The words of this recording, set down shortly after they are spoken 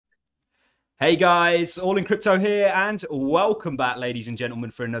Hey guys, All in Crypto here, and welcome back, ladies and gentlemen,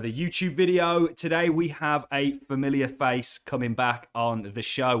 for another YouTube video. Today we have a familiar face coming back on the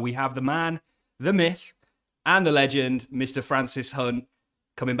show. We have the man, the myth, and the legend, Mr. Francis Hunt,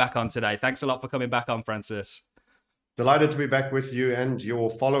 coming back on today. Thanks a lot for coming back on, Francis. Delighted to be back with you and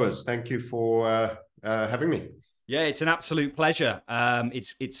your followers. Thank you for having me. Yeah, it's an absolute pleasure.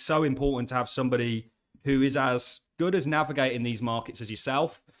 It's so important to have somebody who is as good as navigating these markets as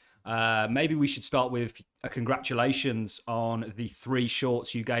yourself. Maybe we should start with a congratulations on the 3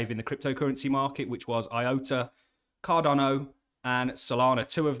 shorts you gave in the cryptocurrency market, which was IOTA, Cardano, and Solana.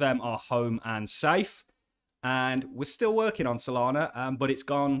 2 of them are home and safe. And we're still working on Solana, but it's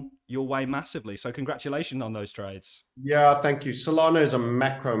gone your way massively. So congratulations on those trades. Yeah, thank you. Solana is a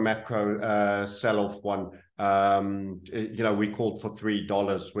macro sell-off one. We called for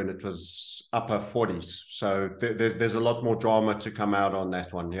 $3 when it was upper 40s. So there's a lot more drama to come out on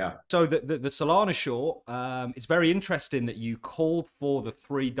that one. Yeah. So the Solana short, it's very interesting that you called for the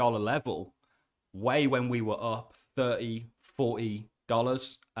 $3 level way when we were up 30, 40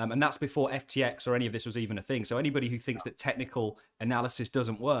 dollars, and that's before FTX or any of this was even a thing. So anybody who thinks that technical analysis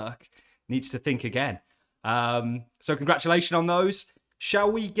doesn't work needs to think again. So congratulations on those.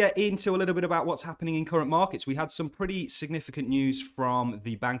 Shall we get into a little bit about what's happening in current markets? We had some pretty significant news from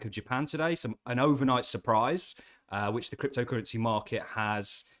the Bank of Japan today, an overnight surprise, which the cryptocurrency market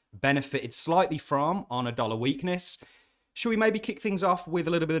has benefited slightly from on a dollar weakness. Should we maybe kick things off with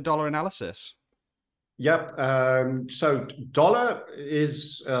a little bit of dollar analysis? Yep. So dollar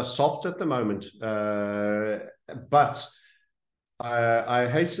is soft at the moment, but I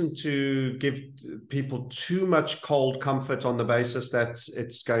hasten to give people too much cold comfort on the basis that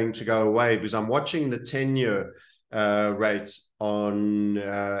it's going to go away, because I'm watching the 10-year rate on,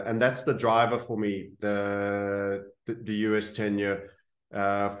 and that's the driver for me, the US 10-year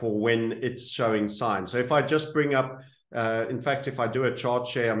for when it's showing signs. So if I just bring up, in fact, if I do a chart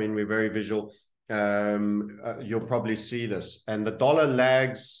share, I mean, we're very visual. You'll probably see this, and the dollar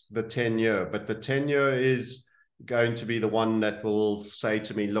lags the 10-year, but the 10-year is going to be the one that will say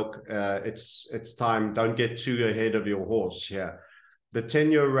to me, look, it's time, don't get too ahead of your horse here. The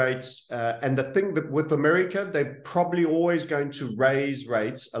 10-year rates, and the thing that with America, they're probably always going to raise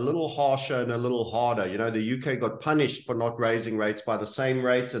rates a little harsher and a little harder. You know, the UK got punished for not raising rates by the same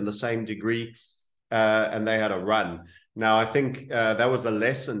rate and the same degree, and they had a run. Now, I think that was a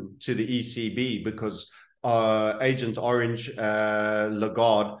lesson to the ECB, because Agent Orange,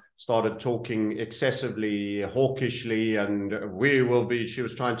 Lagarde, started talking excessively hawkishly, and she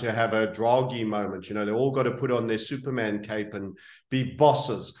was trying to have a Draghi moment. You know, they all got to put on their Superman cape and be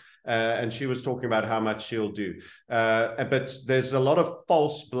bosses. And she was talking about how much she'll do. But there's a lot of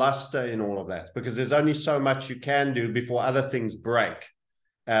false bluster in all of that, because there's only so much you can do before other things break.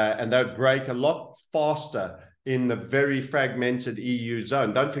 And they break a lot faster in the very fragmented EU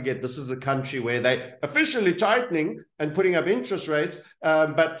zone. Don't forget, this is a country where they're officially tightening and putting up interest rates,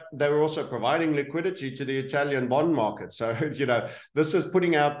 but they were also providing liquidity to the Italian bond market. So, you know, this is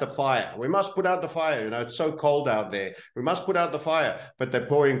putting out the fire. We must put out the fire. You know, it's so cold out there. We must put out the fire. But they're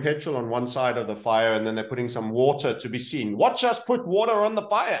pouring petrol on one side of the fire, and then they're putting some water to be seen. Watch us put water on the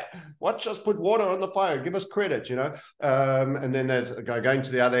fire. Watch us put water on the fire. Give us credit, you know. And then there's going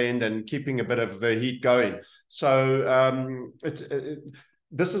to the other end and keeping a bit of the heat going. So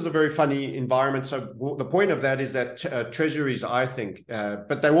this is a very funny environment. So the point of that is that treasuries, I think,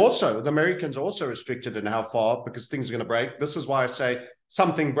 but the Americans are also restricted in how far, because things are going to break. This is why I say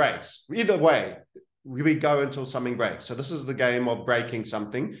something breaks. Either way, we go until something breaks. So this is the game of breaking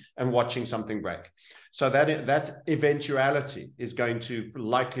something and watching something break. So that eventuality is going to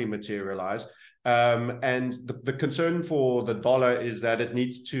likely materialize. And the concern for the dollar is that it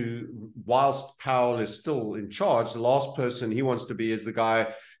needs to, whilst Powell is still in charge, the last person he wants to be is the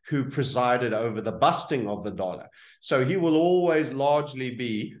guy who presided over the busting of the dollar. So he will always largely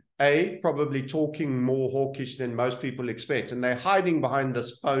be probably talking more hawkish than most people expect. And they're hiding behind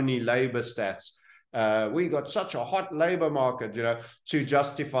this phony labor stats. We got such a hot labor market, you know, to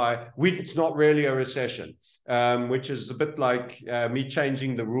justify it's not really a recession, which is a bit like me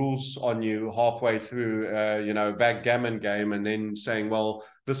changing the rules on you halfway through, backgammon game, and then saying, well,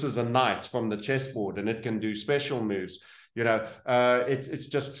 this is a knight from the chessboard and it can do special moves. You know, it's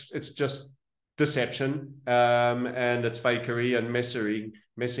just deception, and it's fakery and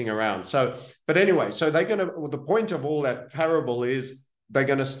messing around. So, but anyway, so the point of all that parable is, they're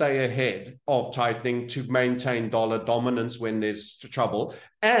going to stay ahead of tightening to maintain dollar dominance when there's trouble.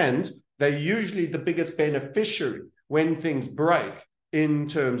 And they're usually the biggest beneficiary when things break in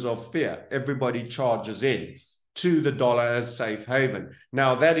terms of fear. Everybody charges in. to the dollar as safe haven.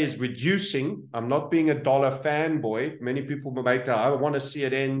 Now that is reducing. I'm not being a dollar fanboy. Many people will make that, I want to see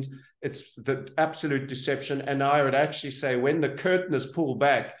it end. It's the absolute deception. And I would actually say when the curtain is pulled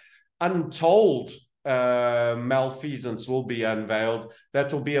back, untold malfeasance will be unveiled.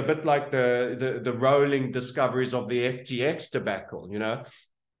 That will be a bit like the rolling discoveries of the FTX debacle, you know.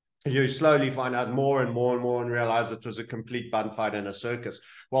 You slowly find out more and more and more and realize it was a complete bun fight and a circus.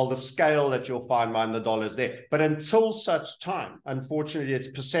 Well, the scale that you'll find behind the dollar is there. But until such time, unfortunately, its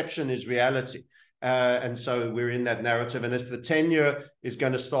perception is reality. And so we're in that narrative. And if the 10-year is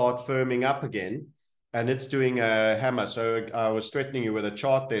going to start firming up again, and it's doing a hammer. So I was threatening you with a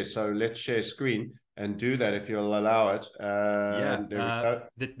chart there. So let's share screen and do that if you'll allow it. Yeah, there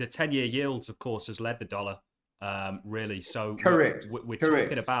we go. The 10-year yields, of course, has led the dollar. Really. So Correct. We're Correct.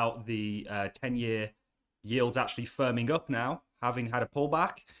 talking about the 10-year yields actually firming up now, having had a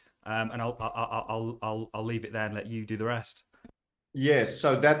pullback. And I'll leave it there and let you do the rest. Yes,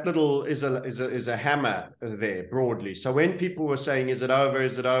 so that little is a hammer there broadly. So when people were saying, "Is it over?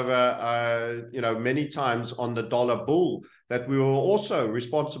 Is it over?" You know, many times on the dollar bull that we were also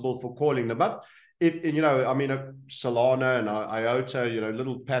responsible for calling them up. If you know, I mean, Solana and IOTA, you know,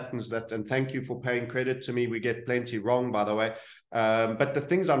 little patterns that. And thank you for paying credit to me. We get plenty wrong, by the way. But the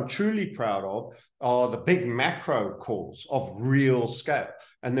things I'm truly proud of are the big macro calls of real scale.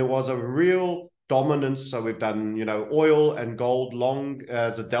 And there was a real dominance. So we've done, you know, oil and gold long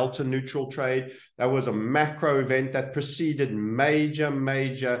as a delta neutral trade. That was a macro event that preceded major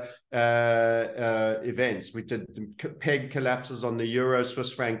events. We did peg collapses on the euro,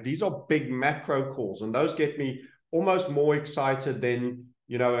 Swiss franc. These are big macro calls, and those get me almost more excited than,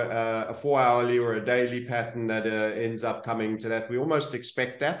 you know, a 4-hourly or a daily pattern that ends up coming to that. We almost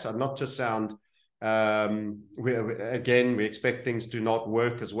expect that, and not to sound we expect things to not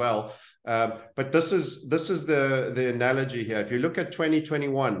work as well. But this is the analogy here. If you look at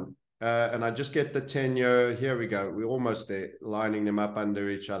 2021, and I just get the 10-year, here we go. We're almost there, lining them up under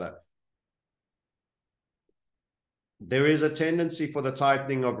each other. There is a tendency for the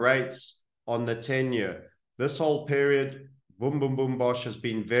tightening of rates on the 10-year. This whole period, boom, boom, boom, bosh, has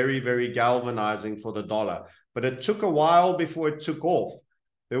been very, very galvanizing for the dollar. But it took a while before it took off.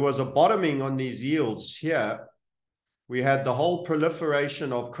 There was a bottoming on these yields here. We had the whole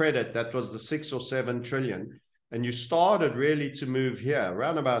proliferation of credit. That was the 6 or 7 trillion. And you started really to move here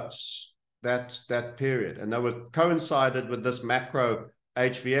around about that period. And that was coincided with this macro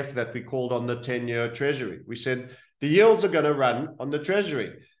HVF that we called on the 10-year treasury. We said the yields are going to run on the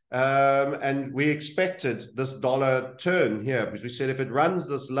treasury. And we expected this dollar turn here because we said if it runs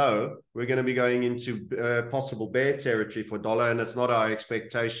this low, we're going to be going into possible bear territory for dollar, and it's not our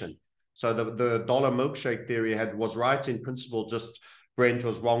expectation. So the dollar milkshake theory was right in principle, just Brent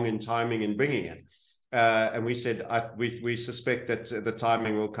was wrong in timing in bringing it. And we said we suspect that the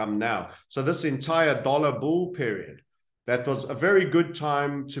timing will come now. So this entire dollar bull period, that was a very good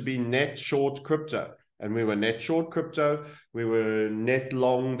time to be net short crypto. And we were net short crypto. We were net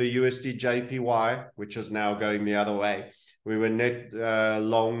long the USD JPY, which is now going the other way. We were net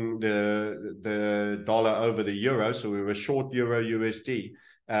long the dollar over the euro. So we were short euro USD.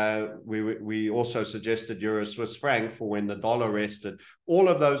 We also suggested euro Swiss franc for when the dollar rested. All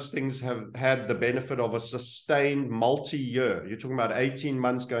of those things have had the benefit of a sustained multi-year. You're talking about 18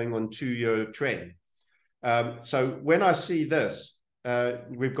 months going on 2-year trend. So when I see this,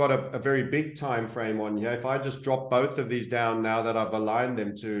 we've got a very big time frame on here. If I just drop both of these down now that I've aligned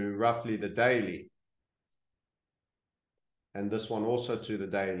them to roughly the daily, and this one also to the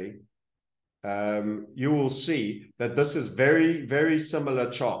daily, you will see that this is very, very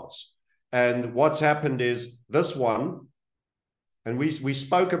similar charts. And what's happened is this one, and we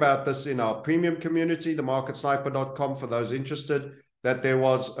spoke about this in our premium community, themarketsniper.com, for those interested, that there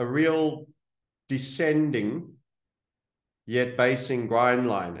was a real descending yet basing grind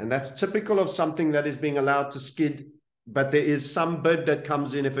line. And that's typical of something that is being allowed to skid, but there is some bid that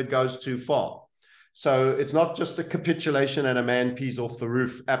comes in if it goes too far. So it's not just the capitulation and a man pees off the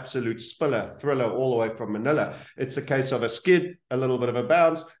roof, absolute thriller all the way from Manila. It's a case of a skid, a little bit of a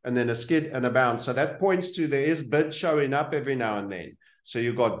bounce, and then a skid and a bounce. So that points to there is bid showing up every now and then. So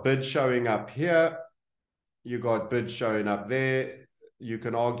you've got bid showing up here. You got bid showing up there. You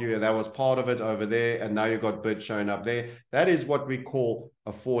can argue that was part of it over there, and now you've got bid showing up there. That is what we call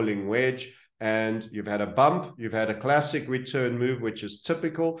a falling wedge. And you've had a bump, you've had a classic return move, which is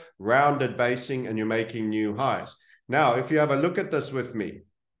typical, rounded basing, and you're making new highs. Now, if you have a look at this with me,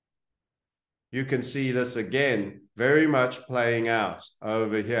 you can see this again, very much playing out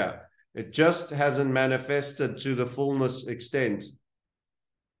over here. It just hasn't manifested to the fullness extent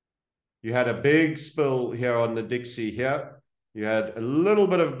You had a big spill here on the Dixie here. You had a little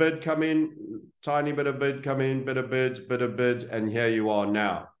bit of bid come in, tiny bit of bid come in, bit of bid, and here you are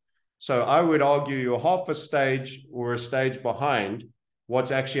now. So I would argue you're half a stage or a stage behind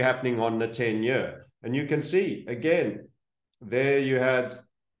what's actually happening on the 10-year. And you can see, again, there you had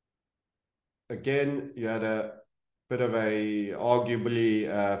a bit of a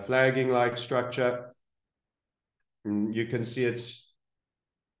arguably flagging-like structure. And you can see it's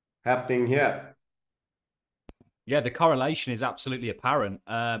happening here. Yeah, the correlation is absolutely apparent.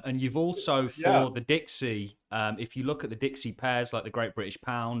 And you've also, for the Dixie, if you look at the Dixie pairs like the Great British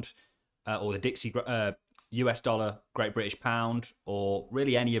Pound or the Dixie US dollar, Great British Pound, or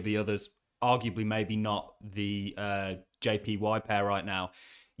really any of the others, arguably maybe not the JPY pair right now,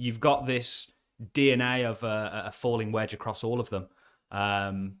 you've got this DNA of a falling wedge across all of them.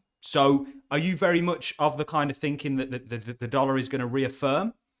 So are you very much of the kind of thinking that the dollar is going to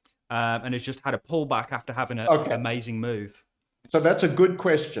reaffirm and has just had a pullback after having an amazing move? So that's a good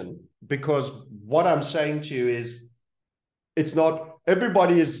question, because what I'm saying to you is it's not,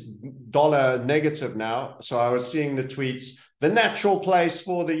 everybody is dollar negative now. So I was seeing the tweets. The natural place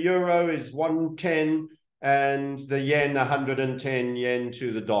for the euro is 110 and the yen 110 yen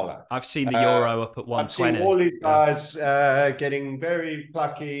to the dollar. I've seen the euro up at 120. I've seen all these guys getting very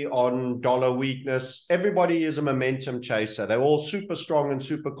plucky on dollar weakness. Everybody is a momentum chaser. They're all super strong and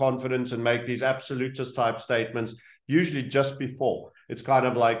super confident and make these absolutist type statements, usually just before. It's kind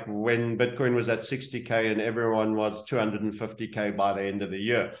of like when Bitcoin was at 60K and everyone was 250K by the end of the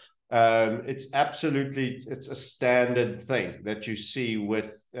year. It's a standard thing that you see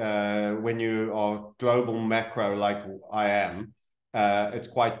with when you are global macro like I am. It's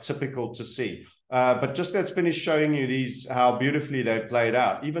quite typical to see. But just let's finish showing you these, how beautifully they played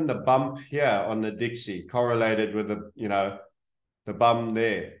out. Even the bump here on the Dixie correlated with the bump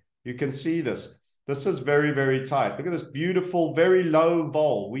there. You can see this. This is very, very tight. Look at this beautiful, very low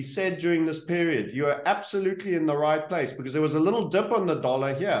vol. We said during this period, you are absolutely in the right place, because there was a little dip on the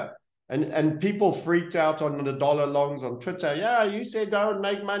dollar here. And people freaked out on the dollar longs on Twitter. Yeah, you said don't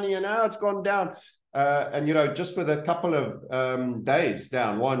make money, and now it's gone down. And, just with a couple of days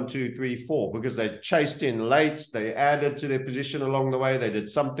down, 1, 2, 3, 4, because they chased in late, they added to their position along the way. They did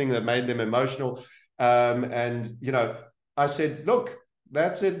something that made them emotional. I said, look,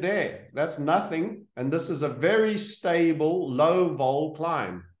 that's it there. That's nothing. And this is a very stable, low vol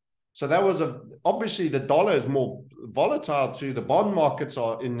climb. So that was obviously the dollar is more volatile too. The bond markets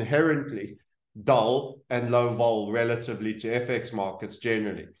are inherently dull and low vol relatively to FX markets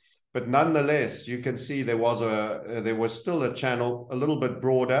generally. But nonetheless, you can see there was still a channel a little bit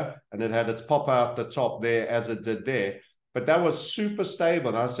broader, and it had its pop out the top there as it did there. But that was super stable.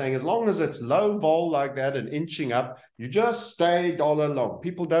 And I was saying, as long as it's low vol like that and inching up, you just stay dollar long.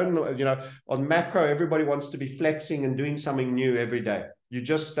 People don't, on macro, everybody wants to be flexing and doing something new every day. You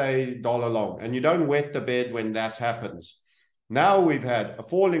just stay dollar long, and you don't wet the bed when that happens. Now we've had a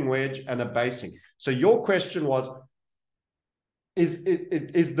falling wedge and a basing. So your question was,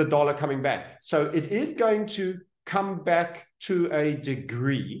 is the dollar coming back? So it is going to come back to a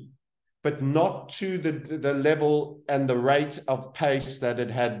degree, but not to the level and the rate of pace that it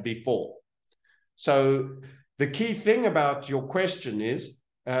had before. So the key thing about your question is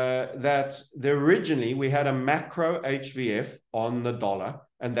that originally we had a macro HVF on the dollar,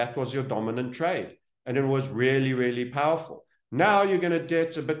 and that was your dominant trade. And it was really, really powerful. Now you're going to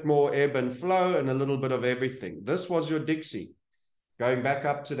get a bit more ebb and flow and a little bit of everything. This was your Dixie. Going back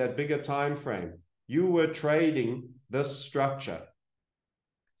up to that bigger time frame, you were trading this structure.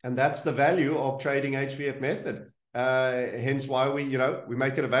 And that's the value of trading HVF method. Hence why we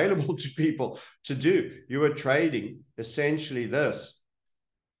make it available to people to do. You were trading essentially this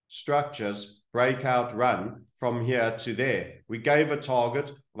structures breakout run from here to there. We gave a target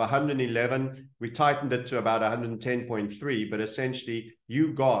of 111. We tightened it to about 110.3, but essentially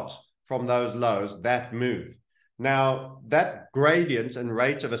you got from those lows that move. Now, that gradient and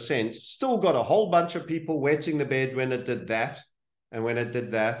rate of ascent still got a whole bunch of people wetting the bed when it did that, and when it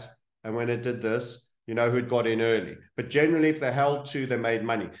did that, and when it did this, who'd got in early. But generally, if they held to, they made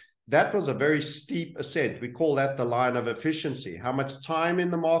money. That was a very steep ascent. We call that the line of efficiency. How much time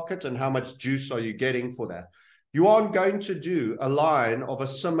in the market and how much juice are you getting for that? You aren't going to do a line of a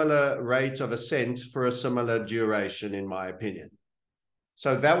similar rate of ascent for a similar duration, in my opinion.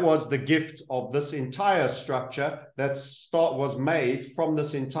 So that was the gift of this entire structure that was made from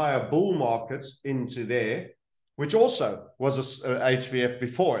this entire bull market into there, which also was a HVF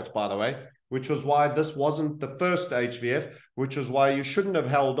before it, by the way, which was why this wasn't the first HVF, which was why you shouldn't have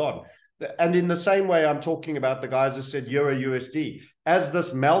held on. And in the same way, I'm talking about the guys that said Euro USD. as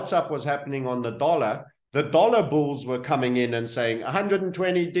this melt up was happening on the dollar bulls were coming in and saying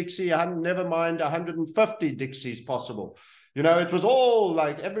 120 Dixie, never mind, 150 Dixie's possible. You know, it was all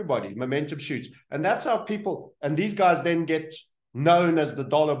like everybody, momentum shoots. And that's how people, and these guys then get known as the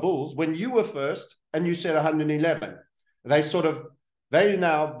dollar bulls. When you were first and you said 111, they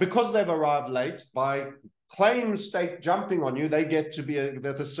now, because they've arrived late, by claim stake jumping on you, they get to be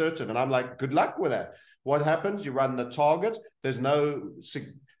assertive. And I'm like, good luck with that. What happens? You run the target. There's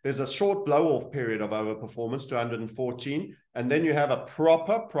a short blow-off period of overperformance to 114, and then you have a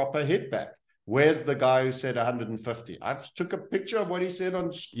proper hit back. Where's the guy who said 150? I took a picture of what he said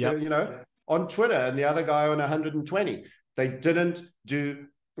on, on Twitter, and the other guy on 120. They didn't do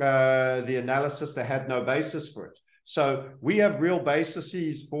the analysis. They had no basis for it. So we have real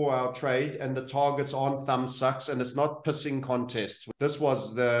bases for our trade, and the targets aren't thumb sucks, and it's not pissing contests. This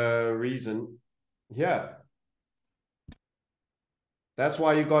was the reason. Yeah. That's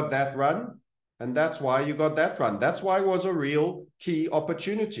why you got that run, and that's why you got that run. That's why it was a real key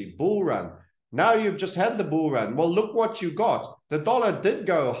opportunity, bull run. Now you've just had the bull run. Well, look what you got. The dollar did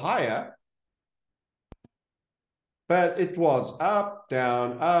go higher, but it was up,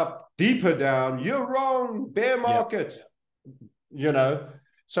 deeper down. You're wrong, bear market. You know,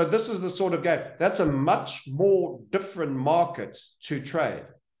 so this is the sort of game. That's a much more different market to trade.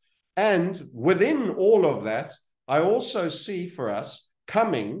 And within all of that, I also see for us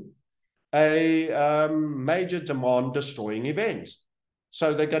coming a major demand destroying event.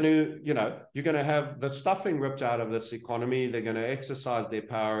 So they're going to, you're going to have the stuffing ripped out of this economy. They're going to exercise their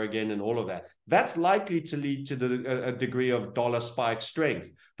power again and all of that. That's likely to lead to a degree of dollar spike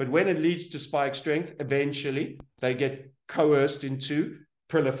strength. But when it leads to spike strength, eventually they get coerced into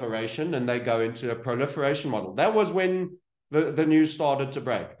proliferation, and they go into a proliferation model. That was when the news started to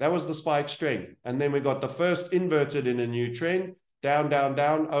break. That was the spike strength. And then we got the first inverted in a new trend. Down,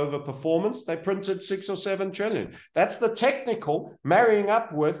 over performance. They printed 6 or 7 trillion. That's the technical marrying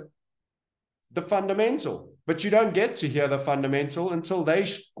up with the fundamental. But you don't get to hear the fundamental until they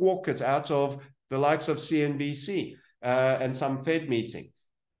squawk it out of the likes of CNBC and some Fed meetings.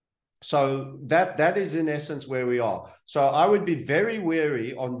 So that is in essence where we are. So I would be very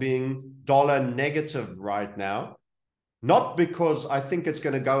wary on being dollar negative right now, not because I think it's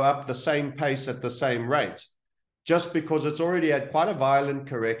going to go up the same pace at the same rate, just because it's already had quite a violent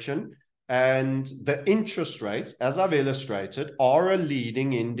correction, and the interest rates, as I've illustrated, are a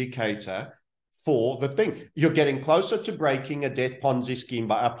leading indicator for the thing. You're getting closer to breaking a debt Ponzi scheme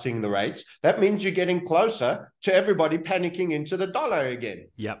by upping the rates. That means you're getting closer to everybody panicking into the dollar again.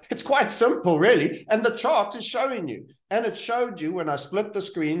 Yep. It's quite simple, really. And the chart is showing you. And it showed you when I split the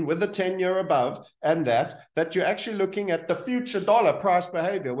screen with the 10-year above and that you're actually looking at the future dollar price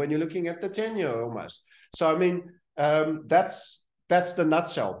behavior when you're looking at the 10-year almost. So, I mean, that's the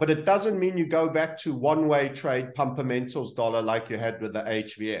nutshell. But it doesn't mean you go back to one-way trade pumpermentals dollar like you had with the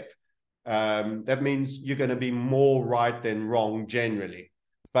HVF. That means you're going to be more right than wrong generally.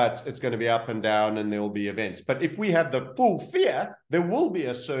 But it's going to be up and down, and there will be events. But if we have the full fear, there will be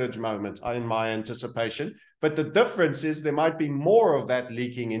a surge moment in my anticipation. But the difference is there might be more of that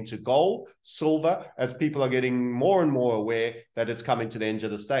leaking into gold, silver, as people are getting more and more aware that it's coming to the end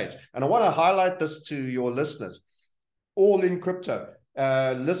of the stage. And I want to highlight this to your listeners, all in crypto.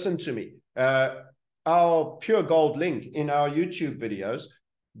 Listen to me. Our Pure Gold link in our YouTube videos,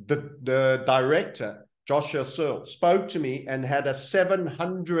 the director, Joshua Searle, spoke to me and had a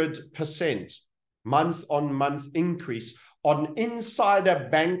 700% month-on-month increase on insider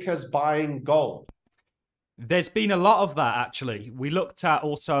bankers buying gold. There's been a lot of that, actually. We looked at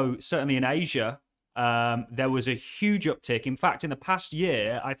also, certainly in Asia, there was a huge uptick. In fact, in the past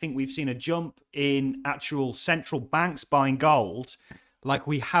year, I think we've seen a jump in actual central banks buying gold like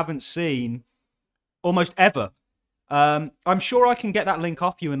we haven't seen almost ever. I'm sure I can get that link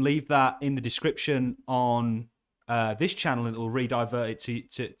off you and leave that in the description on this channel, and it will re-divert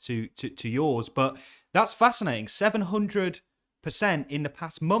it to yours. But that's fascinating. 700% in the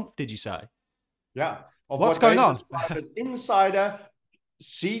past month, did you say? Yeah. What's going on? As insider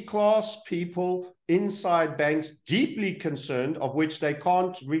C-class people inside banks, deeply concerned, of which they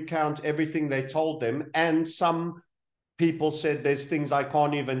can't recount everything they told them. And some people said, there's things I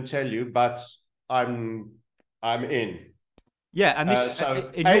can't even tell you, but I'm in. Yeah, and this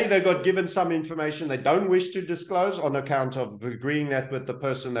they got given some information they don't wish to disclose on account of agreeing that with the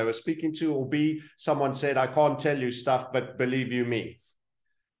person they were speaking to, or B, someone said, I can't tell you stuff, but believe you me.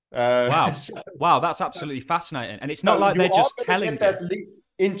 Wow. Wow, that's absolutely fascinating. And it's not like they're just telling that leaked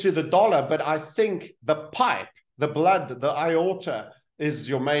into the dollar, but I think the pipe, the blood, the aorta is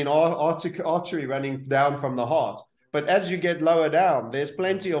your main artery running down from the heart. But as you get lower down, there's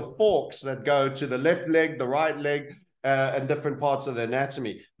plenty of forks that go to the left leg, the right leg, and different parts of the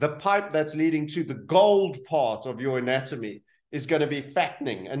anatomy. The pipe that's leading to the gold part of your anatomy is going to be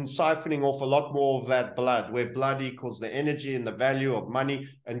fattening and siphoning off a lot more of that blood, where blood equals the energy and the value of money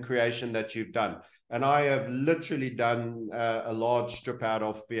and creation that you've done. And I have literally done a large strip out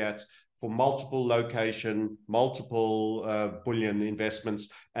of fiat for multiple location, multiple bullion investments.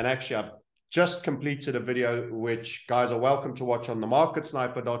 And actually, I've just completed a video, which guys are welcome to watch on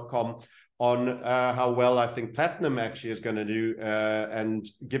themarketsniper.com, on how well I think platinum actually is going to do, and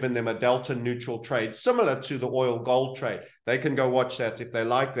given them a delta neutral trade, similar to the oil gold trade. They can go watch that if they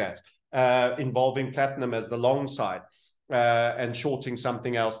like that, involving platinum as the long side, and shorting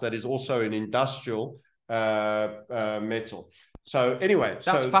something else that is also an industrial metal. So anyway,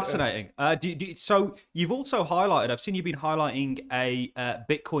 that's fascinating. So you've also highlighted, I've seen you've been highlighting a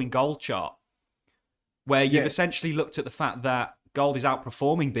Bitcoin gold chart, where you've essentially looked at the fact that gold is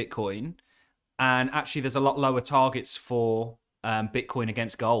outperforming Bitcoin, and actually there's a lot lower targets for Bitcoin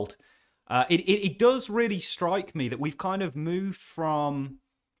against gold. It does really strike me that we've kind of moved from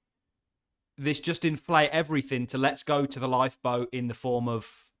this just inflate everything to let's go to the lifeboat in the form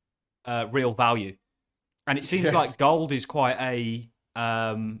of real value. And it seems like gold is quite a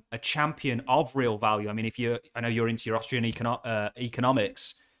champion of real value. I mean, I know you're into your Austrian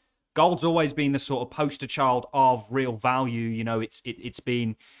economics. Gold's always been the sort of poster child of real value. You know, it's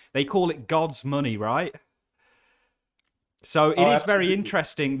been, they call it God's money, right? So it is very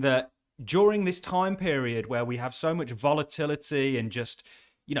interesting that during this time period where we have so much volatility and just,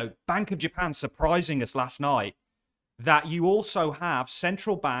 you know, Bank of Japan surprising us last night, that you also have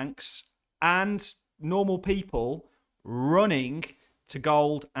central banks and normal people running to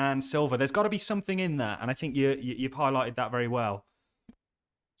gold and silver. There's got to be something in that, and I think you've highlighted that very well.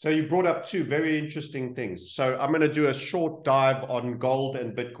 So you brought up two very interesting things. So I'm going to do a short dive on gold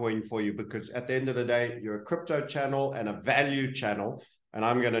and Bitcoin for you, because at the end of the day, you're a crypto channel and a value channel, and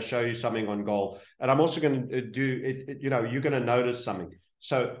I'm going to show you something on gold. And I'm also going to do it, you know, you're going to notice something.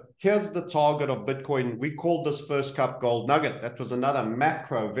 So here's the target of Bitcoin. We called this first cup gold nugget. That was another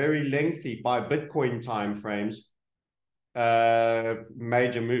macro, very lengthy by Bitcoin timeframes,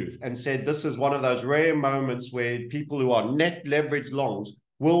 major move, and said this is one of those rare moments where people who are net leverage longs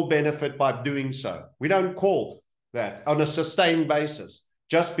will benefit by doing so. We don't call that on a sustained basis.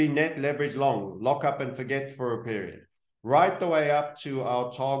 Just be net leverage long, lock up and forget for a period. Right the way up to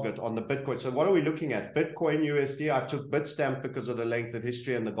our target on the Bitcoin. So what are we looking at? Bitcoin USD. I took Bitstamp because of the length of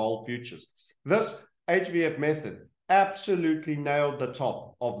history and the gold futures. This HVF method absolutely nailed the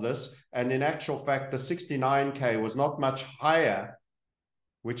top of this. And in actual fact, the 69K was not much higher,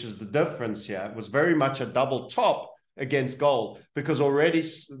 which is the difference here. It was very much a double top against gold, because already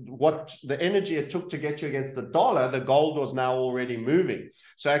what the energy it took to get you against the dollar, the gold was now already moving.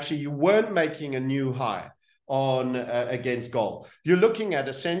 So actually you weren't making a new high on against gold. You're looking at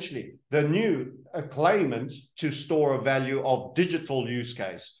essentially the new claimant to store of value of digital use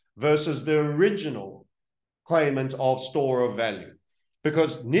case versus the original claimant of store of value,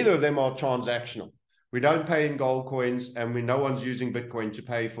 because neither of them are transactional. We don't pay in gold coins, and no one's using Bitcoin to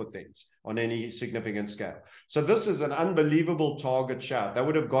pay for things on any significant scale. So this is an unbelievable target shout. That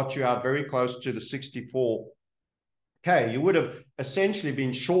would have got you out very close to the 64K. You would have essentially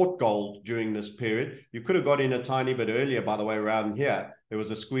been short gold during this period. You could have got in a tiny bit earlier, by the way, around here. There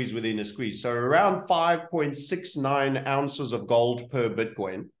was a squeeze within a squeeze. So around 5.69 ounces of gold per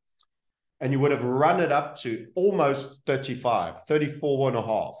Bitcoin. And you would have run it up to almost 35, 34 and a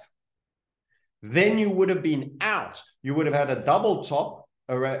half. Then you would have been out. You would have had a double top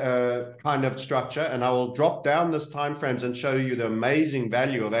kind of structure. And I will drop down this time frames and show you the amazing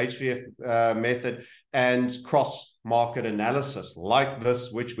value of HVF method and cross market analysis like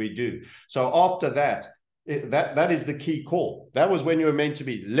this, which we do. So after that, that is the key call. That was when you were meant to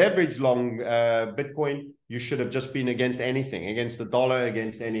be leverage long Bitcoin. You should have just been against anything, against the dollar,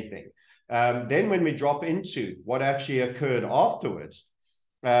 against anything. Then when we drop into what actually occurred afterwards,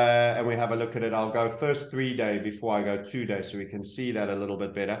 and we have a look at it, I'll go first 3 day before I go 2 days so we can see that a little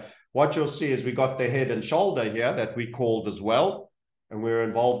bit better. What you'll see is we got the head and shoulder here that we called as well, and we're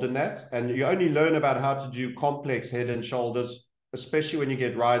involved in that. And you only learn about how to do complex head and shoulders, especially when you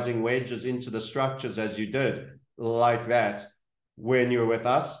get rising wedges into the structures as you did, like that, when you're with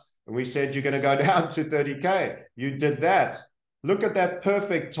us. And we said you're going to go down to 30K. You did that. Look at that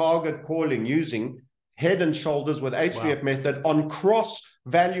perfect target calling using head and shoulders with HVF method on cross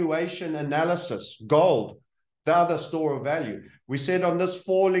valuation analysis, gold, the other store of value. We said on this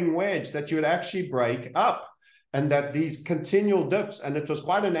falling wedge that you would actually break up. and that these continual dips, and it was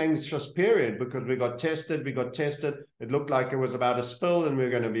quite an anxious period because we got tested. It looked like it was about a spill and we are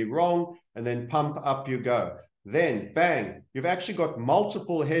going to be wrong, and then pump up you go. Then bang, you've actually got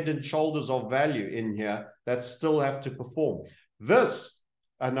multiple head and shoulders of value in here that still have to perform. This,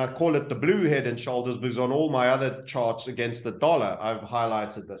 and I call it the blue head and shoulders because on all my other charts against the dollar, I've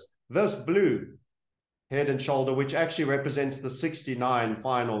highlighted this blue head and shoulder, which actually represents the 69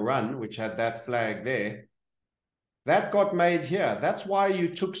 final run, which had that flag there. That got made here. That's why you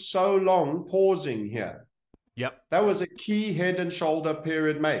took so long pausing here. Yep. That was a key head and shoulder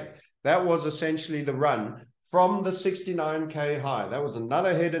period made. That was essentially the run from the 69K high. That was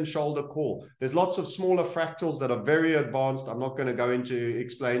another head and shoulder call. There's lots of smaller fractals that are very advanced. I'm not going to go into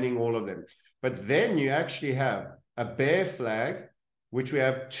explaining all of them. But then you actually have a bear flag, which we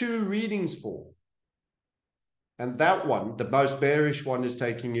have 2 readings for. And that one, the most bearish one, is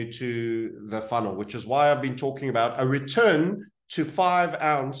taking you to the funnel, which is why I've been talking about a return to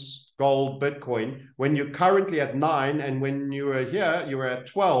 5-ounce gold Bitcoin when you're currently at 9, and when you were here, you were at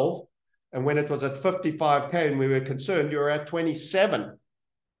 12, and when it was at 55K and we were concerned, you were at 27.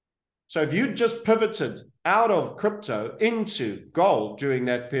 So if you just pivoted out of crypto into gold during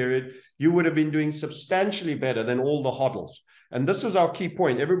that period, you would have been doing substantially better than all the hodls. And this is our key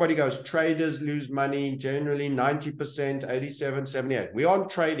point. Everybody goes, traders lose money, generally 90%, 87, 78. We aren't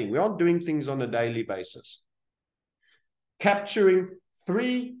trading. We aren't doing things on a daily basis. Capturing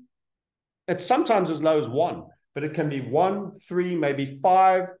 3, it's sometimes as low as 1, but it can be 1, 3, maybe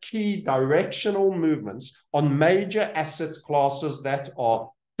 5 key directional movements on major asset classes that are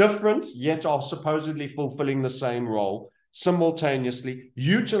different, yet are supposedly fulfilling the same role simultaneously,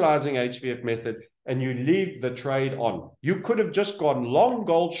 utilizing HVF method, and you leave the trade on. You could have just gone long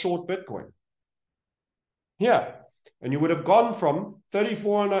gold, short Bitcoin. Yeah. And you would have gone from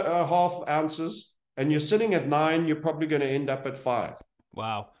 34.5 ounces, and you're sitting at 9, you're probably going to end up at 5.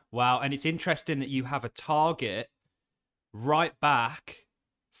 Wow. Wow. And it's interesting that you have a target right back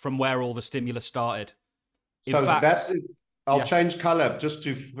from where all the stimulus started. In fact, I'll change color just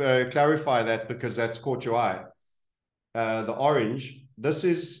to clarify that, because that's caught your eye. The orange, this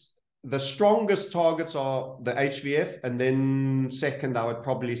is the strongest targets are the HVF, and then second, I would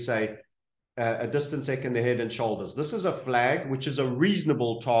probably say a distant second, the head and shoulders. This is a flag, which is a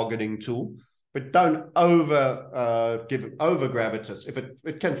reasonable targeting tool, but don't give over gravitas. If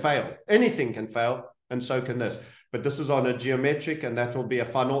it can fail, anything can fail, and so can this. But this is on a geometric, and that will be a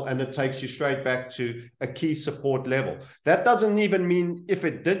funnel, and it takes you straight back to a key support level. That doesn't even mean if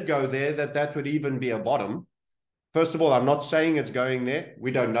it did go there, that would even be a bottom. First of all, I'm not saying it's going there.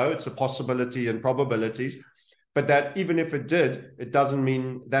 We don't know. It's a possibility and probabilities. But that even if it did, it doesn't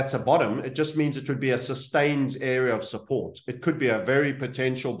mean that's a bottom. It just means it would be a sustained area of support. It could be a very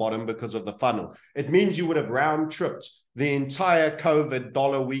potential bottom because of the funnel. It means you would have round tripped the entire COVID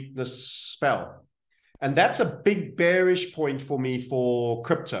dollar weakness spell. And that's a big bearish point for me for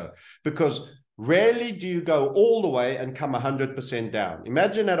crypto, because rarely do you go all the way and come 100% down.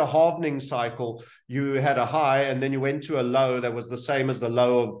 Imagine at a halvening cycle, you had a high and then you went to a low that was the same as the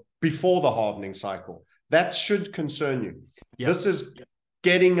low of before the halvening cycle. That should concern you. Yep. This is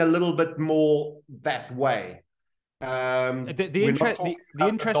getting a little bit more that way. The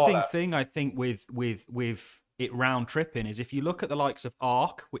interesting thing, I think, with it round tripping is if you look at the likes of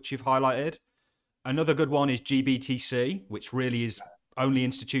ARK, which you've highlighted, another good one is GBTC, which really is only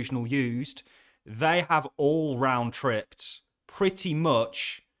institutional used. They have all round tripped pretty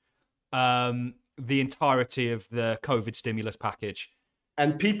much the entirety of the COVID stimulus package.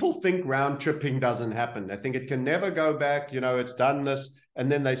 And people think round tripping doesn't happen. They think it can never go back. You know, it's done this,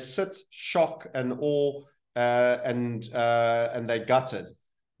 and then they sit shock and awe, and they gutted.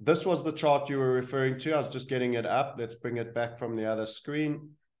 This was the chart you were referring to. I was just getting it up. Let's bring it back from the other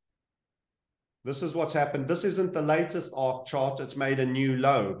screen. This is what's happened. This isn't the latest ARK chart. It's made a new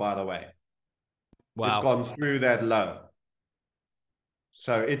low, by the way. Wow. It's gone through that low.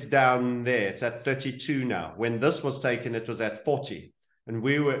 So it's down there. It's at 32 now. When this was taken, it was at 40. And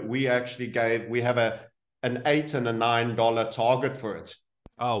we actually have an $8 and a $9 target for it.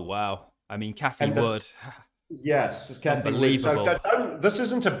 Oh, wow. I mean, Kathy Wood. Yes, it's Kathy unbelievable. Wood. So this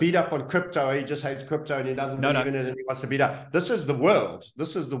isn't a beat up on crypto. He just hates crypto and he doesn't believe in it and he wants to beat up. This is the world.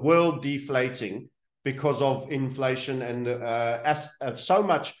 This is the world deflating because of inflation and so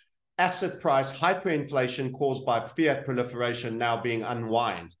much asset price hyperinflation caused by fiat proliferation now being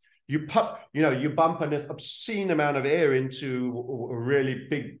unwind. You bump an obscene amount of air into a really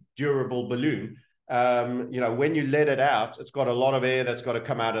big, durable balloon. When you let it out, it's got a lot of air that's got to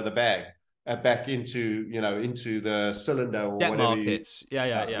come out of the bag, back into the cylinder or debt whatever. Markets.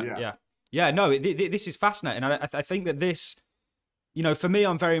 Yeah. Yeah, no, this is fascinating. I think that this, for me,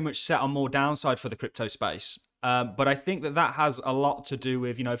 I'm very much set on more downside for the crypto space. But I think that that has a lot to do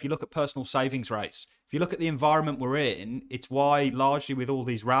with, if you look at personal savings rates, if you look at the environment we're in, it's why largely with all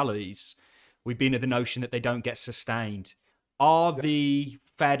these rallies, we've been of the notion that they don't get sustained. Are the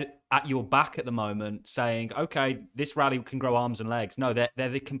Fed at your back at the moment saying, okay, this rally can grow arms and legs? No, they're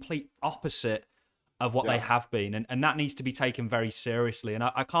the complete opposite of what they have been, and that needs to be taken very seriously. And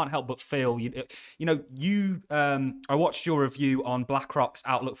I can't help but feel, I watched your review on BlackRock's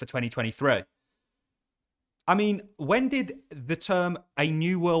outlook for 2023. I mean, when did the term "a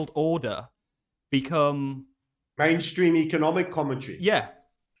new world order" become mainstream economic commentary? Yeah,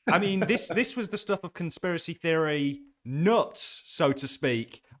 I mean, this was the stuff of conspiracy theory nuts, so to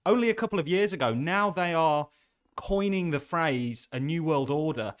speak, only a couple of years ago. Now they are coining the phrase "a new world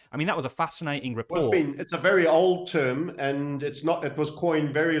order." I mean, that was a fascinating report. Well, it's a very old term, and it was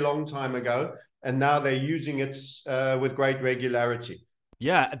coined very long time ago, and now they're using it with great regularity.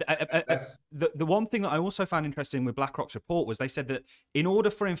 Yeah, the one thing that I also found interesting with BlackRock's report was they said that in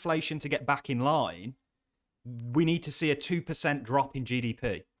order for inflation to get back in line, we need to see a 2% drop in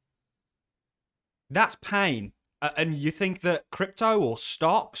GDP. That's pain. And you think that crypto or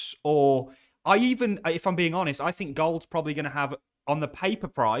stocks, or if I'm being honest, I think gold's probably going to have, on the paper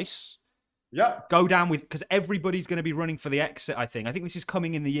price, go down with, because everybody's going to be running for the exit, I think. I think this is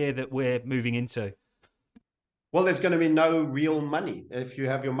coming in the year that we're moving into. Well, there's going to be no real money if you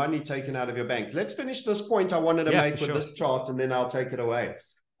have your money taken out of your bank. Let's finish this point I wanted to make with this chart, and then I'll take it away.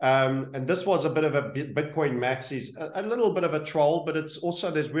 And this was a bit of a Bitcoin Maxis, a little bit of a troll, but it's also,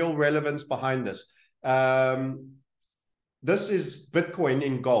 there's real relevance behind this. This is Bitcoin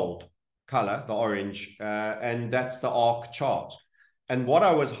in gold color, the orange, and that's the ARK chart. And what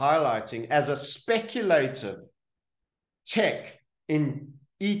I was highlighting as a speculative tech in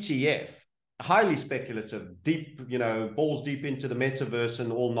ETF, highly speculative, deep, balls deep into the metaverse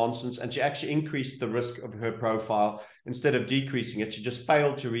and all nonsense. And she actually increased the risk of her profile instead of decreasing it. She just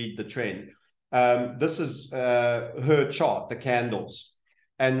failed to read the trend. This is her chart, the candles.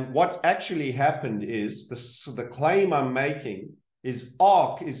 And what actually happened is, the claim I'm making is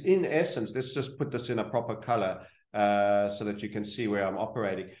ARK is in essence, let's just put this in a proper color so that you can see where I'm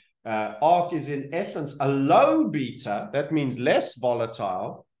operating. ARK is in essence a low beta, that means less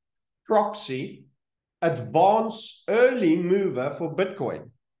volatile, proxy, advance early mover for Bitcoin.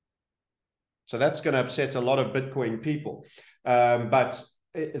 So that's going to upset a lot of Bitcoin people. But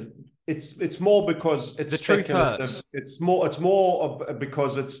it's more because it's speculative. It's more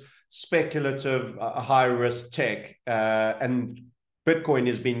because it's speculative, high risk tech, and Bitcoin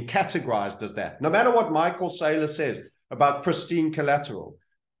is being categorized as that. No matter what Michael Saylor says about pristine collateral,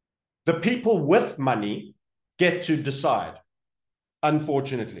 the people with money get to decide,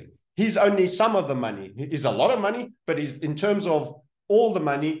 unfortunately. He's only some of the money. He's a lot of money, but he's, in terms of all the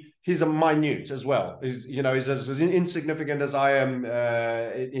money, he's a minute as well. He's as insignificant as I am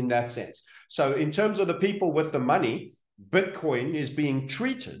in that sense. So in terms of the people with the money, Bitcoin is being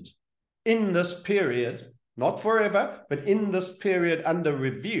treated in this period, not forever, but in this period under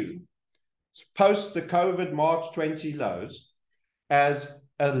review, post the COVID March 20 lows, as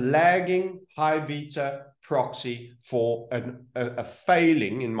a lagging high beta proxy for a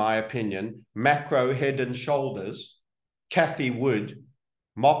failing, in my opinion, macro head and shoulders, Cathie Wood,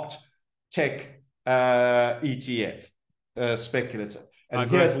 mocked tech ETF, speculative. And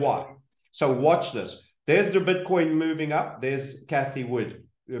here's why. So watch this. There's the Bitcoin moving up. There's Cathie Wood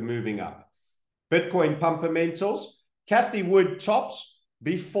moving up. Bitcoin pumpermentals. Cathie Wood tops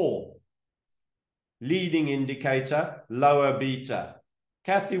before. Leading indicator, lower beta.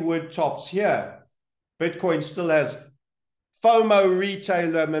 Cathie Wood tops here. Bitcoin still has FOMO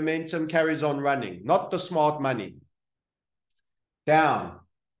retailer momentum, carries on running, not the smart money. Down.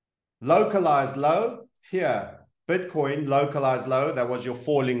 Localized low here. Bitcoin localized low. That was your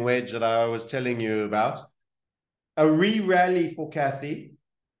falling wedge that I was telling you about. A re-rally for Cathie.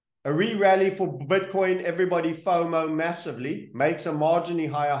 A re-rally for Bitcoin. Everybody FOMO massively. Makes a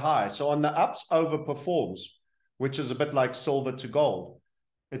marginally higher high. So on the ups, overperforms, which is a bit like silver to gold.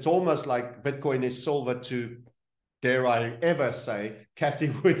 It's almost like Bitcoin is silver to, dare I ever say, Cathie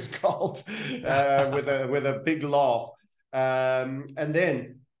Wood's gold, with a big laugh. And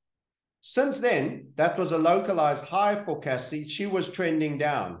then, since then, that was a localized high for Cathie. She was trending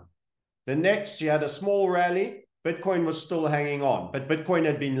down. The next, she had a small rally. Bitcoin was still hanging on, but Bitcoin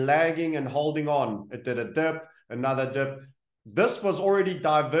had been lagging and holding on. It did a dip, another dip. This was already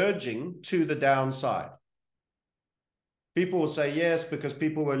diverging to the downside. People will say yes, because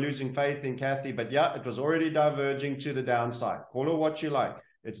people were losing faith in Cathie, but yeah, it was already diverging to the downside. Call it what you like.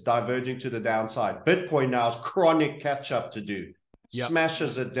 It's diverging to the downside. Bitcoin now is chronic catch up to do. Yep.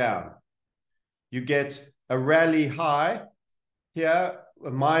 Smashes it down. You get a rally high here, a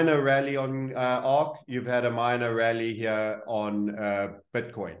minor rally on ARK. You've had a minor rally here on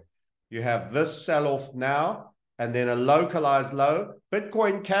Bitcoin. You have this sell-off now, and then a localized low.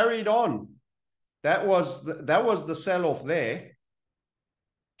 Bitcoin carried on. That was the sell-off there.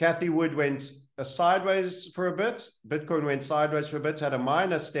 Cathie Wood went sideways for a bit. Bitcoin went sideways for a bit, had a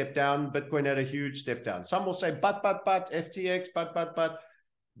minor step down. Bitcoin had a huge step down. Some will say, but, FTX, but.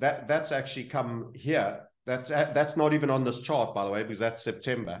 That's actually come here. That's not even on this chart, by the way, because that's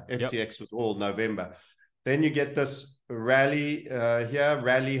September. FTX was all November. Then you get this rally here,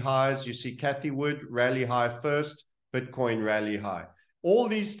 rally highs. You see Cathie Wood, rally high first, Bitcoin rally high. All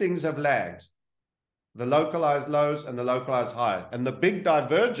these things have lagged. The localized lows and the localized high. And the big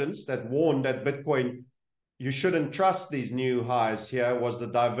divergence that warned that Bitcoin, you shouldn't trust these new highs here, was the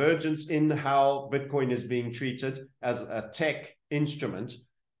divergence in how Bitcoin is being treated as a tech instrument,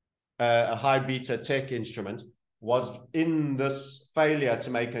 a high beta tech instrument, was in this failure to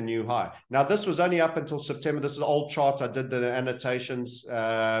make a new high. Now, this was only up until September. This is an old chart. I did the annotations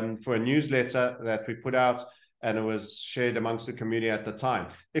for a newsletter that we put out, and it was shared amongst the community at the time.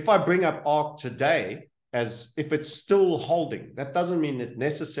 If I bring up ARK today, as if it's still holding, that doesn't mean it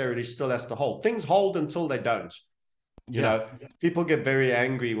necessarily still has to hold. Things hold until they don't. You know, people get very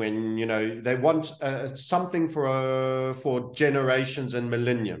angry when, you know, they want something for generations and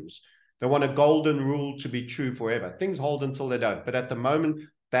millenniums. They want a golden rule to be true forever. Things hold until they don't. But at the moment,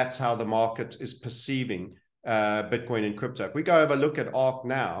 that's how the market is perceiving Bitcoin and crypto. If we go have a look at ARK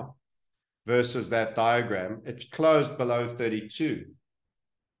now, versus that diagram, it's closed below 32.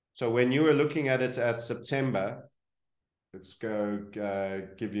 So when you were looking at it at September, let's go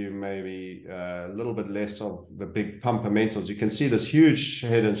give you maybe a little bit less of the big fundamentals. You can see this huge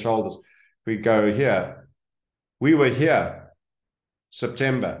head and shoulders. We go here. We were here,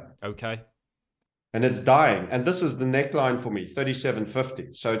 September. Okay. And it's dying. And this is the neckline for me,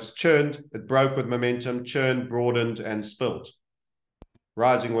 37.50. So it's churned, it broke with momentum, churned, broadened, and spilled.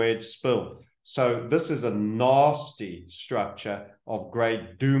 Rising wedge, spill. So this is a nasty structure of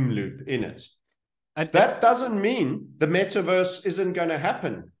great doom loop in it. And that doesn't mean the metaverse isn't going to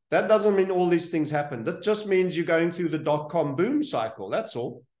happen. That doesn't mean all these things happen. That just means you're going through the dot-com boom cycle. That's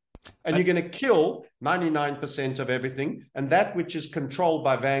all. And you're going to kill 99% of everything. And that which is controlled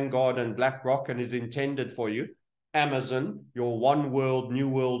by Vanguard and BlackRock and is intended for you, Amazon, your one world, new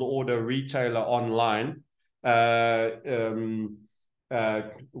world order retailer online,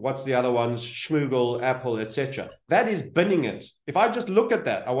 what's the other ones? Schmoogle, Apple, etc. That is binning it. If I just look at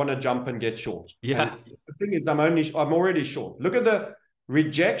that, I want to jump and get short. Yeah. And the thing is, I'm already short. Look at the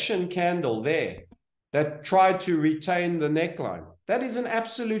rejection candle there that tried to retain the neckline. That is an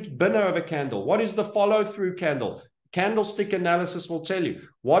absolute binner of a candle. What is the follow-through candle? Candlestick analysis will tell you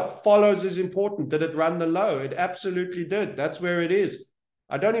what follows is important. Did it run the low? It absolutely did. That's where it is.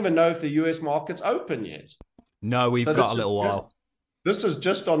 I don't even know if the US market's open yet. No, we've got a little while. This is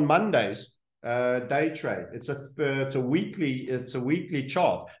just on Monday's day trade. It's a weekly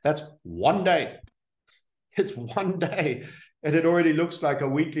chart. That's 1 day. It's 1 day, and it already looks like a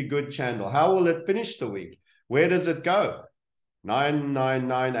weekly good candle. How will it finish the week? Where does it go?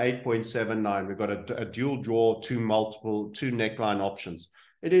 998.79. We've got a dual draw, two neckline options.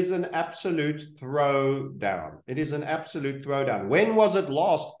 It is an absolute throwdown. It is an absolute throwdown. When was it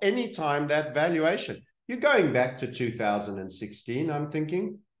last? Anytime that valuation. You're going back to 2016, I'm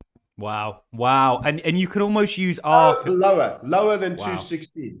thinking. Wow. And you could almost use ARK. Lower than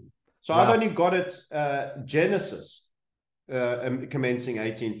 216. So I've only got it Genesis commencing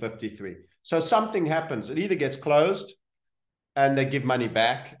 1853. So something happens. It either gets closed and they give money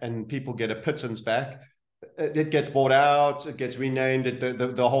back and people get a pittance back. It gets bought out, it gets renamed,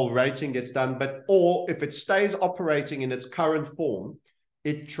 the whole rating gets done. Or if it stays operating in its current form,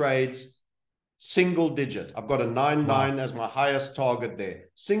 it trades single digit. I've got a 9.9 as my highest target there.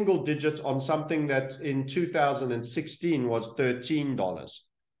 Single digit on something that in 2016 was $13.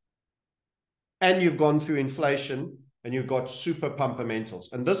 And you've gone through inflation and you've got super fundamentals.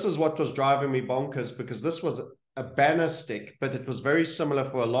 And this is what was driving me bonkers, because this was a banner stick, but it was very similar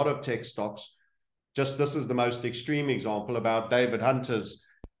for a lot of tech stocks. Just this is the most extreme example about David Hunter's,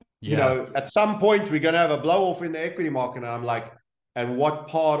 you know, at some point we're going to have a blow off in the equity market. And I'm like, and what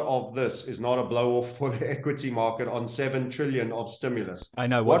part of this is not a blow-off for the equity market on 7 trillion of stimulus? I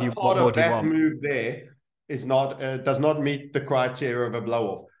know. What part of that move there is not does not meet the criteria of a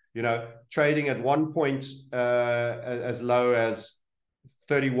blow-off? You know, trading at one point as low as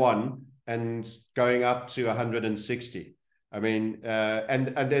 31 and going up to 160. I mean,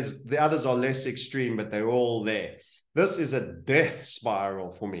 and there's the others are less extreme, but they're all there. This is a death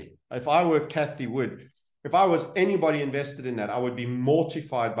spiral for me. If I were Kathy Wood, if I was anybody invested in that, I would be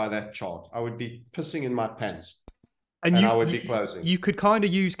mortified by that chart. I would be pissing in my pants. And I would be closing. You could kind of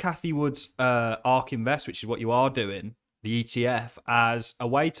use Kathy Wood's ARK Invest, which is what you are doing, the ETF, as a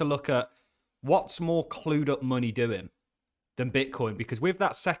way to look at what's more clued up money doing than Bitcoin. Because with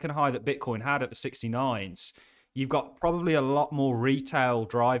that second high that Bitcoin had at the 69s, you've got probably a lot more retail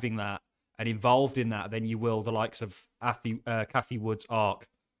driving that and involved in that than you will the likes of Kathy Wood's ARK.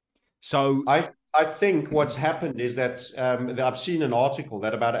 So I think what's happened is that I've seen an article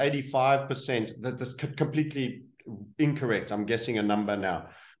that about 85%, that is completely incorrect. I'm guessing a number now,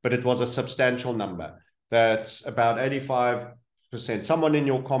 but it was a substantial number. That about 85%. Someone in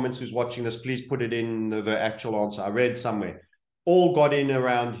your comments who's watching this, please put it in the actual answer. I read somewhere. All got in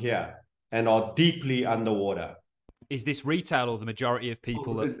around here and are deeply underwater. Is this retail or the majority of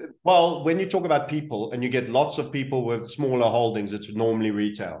people? Well, when you talk about people and you get lots of people with smaller holdings, it's normally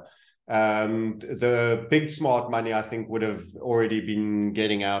retail. The big smart money, I think, would have already been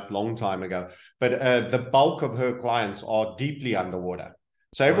getting out a long time ago. But the bulk of her clients are deeply underwater.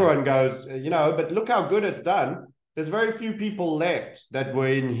 So everyone goes, but look how good it's done. There's very few people left that were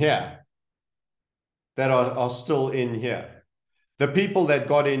in here that are still in here. The people that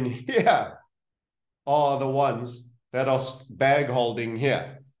got in here are the ones that are bag holding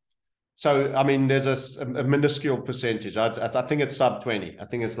here. So, I mean, there's a minuscule percentage. I think it's sub 20. I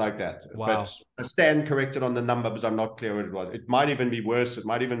think it's like that. Wow. But I stand corrected on the number because I'm not clear what it was. It might even be worse. It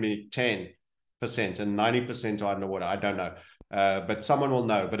might even be 10% and 90% are underwater. I don't know. But someone will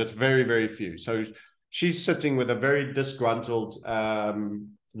know. But it's very, very few. So she's sitting with a very disgruntled,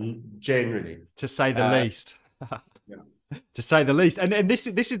 generally. To say the least. Yeah. To say the least. And this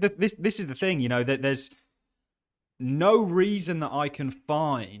is the thing, that there's no reason that I can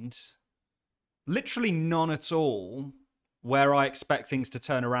find, literally none at all, where I expect things to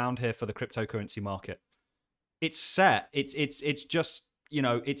turn around here for the cryptocurrency market. It's set. It's just,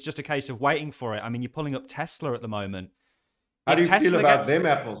 it's just a case of waiting for it. I mean, you're pulling up Tesla at the moment. How do you feel about them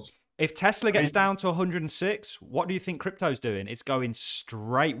apples? If Tesla gets down to 106, what do you think crypto's doing? It's going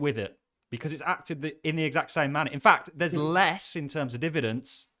straight with it because it's acted in the exact same manner. In fact, there's less in terms of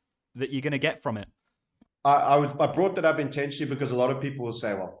dividends that you're going to get from it. I brought that up intentionally because a lot of people will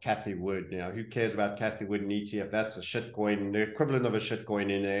say, well, Kathy Wood, who cares about Kathy Wood and ETF? That's a shitcoin, the equivalent of a shitcoin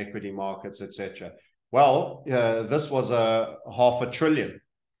in the equity markets, etc. Well, this was a $500 billion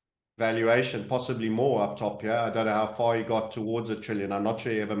valuation, possibly more up top here. I don't know how far he got towards $1 trillion. I'm not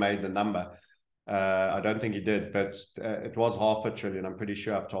sure he ever made the number. I don't think he did, but it was $500 billion. I'm pretty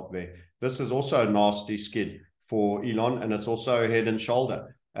sure up top there. This is also a nasty skid for Elon, and it's also a head and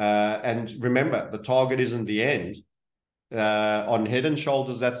shoulder. And remember, the target isn't the end. On Head and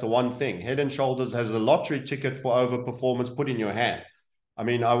Shoulders, that's the one thing. Head and Shoulders has a lottery ticket for overperformance put in your hand. I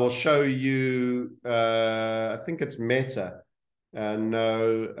mean, I will show you, I think it's Meta.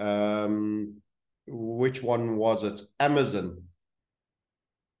 No, which one was it? Amazon.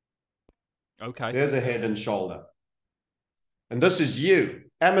 Okay. There's a Head and Shoulder. And this is you.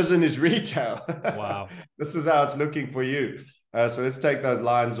 Amazon is retail. Wow. This is how it's looking for you. So let's take those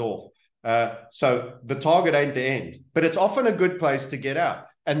lines off. So the target ain't the end, but it's often a good place to get out.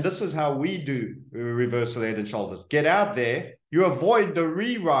 And this is how we do reversal Head and Shoulders. Get out there. You avoid the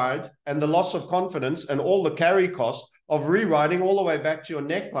re-ride and the loss of confidence and all the carry cost of re-riding all the way back to your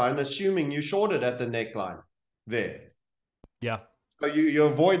neckline, assuming you shorted at the neckline there. Yeah. So you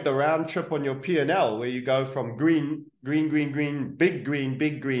avoid the round trip on your P&L where you go from green, big green,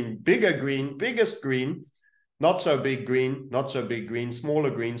 bigger green, biggest green, not so big green, not so big green, smaller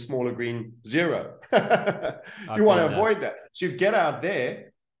green, zero. You want to avoid that. So you get out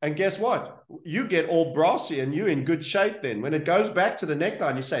there and guess what? You get all brassy and you're in good shape then. When it goes back to the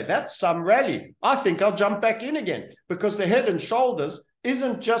neckline, you say, that's some rally. I think I'll jump back in again because the Head and Shoulders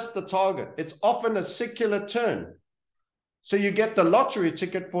isn't just the target. It's often a secular turn. So you get the lottery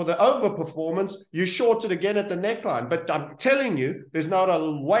ticket for the overperformance, you short it again at the neckline. But I'm telling you, there's not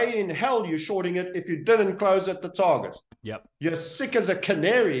a way in hell you're shorting it if you didn't close at the target. Yep. You're sick as a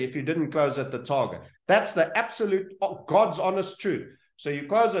canary if you didn't close at the target. That's the absolute God's honest truth. So you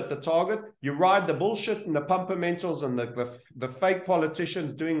close at the target, you ride the bullshit and the pumpermentals and the fake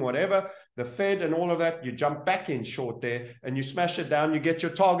politicians doing whatever, the Fed and all of that, you jump back in short there and you smash it down, you get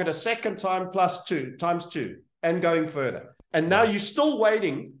your target a second time times two. And going further. And now you're still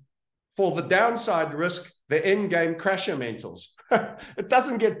waiting for the downside risk, the end game crasher mentals. It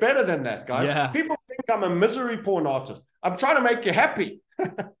doesn't get better than that, guys. Yeah. People think I'm a misery porn artist. I'm trying to make you happy.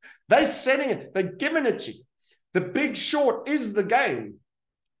 They're setting it. They're giving it to you. The big short is the game.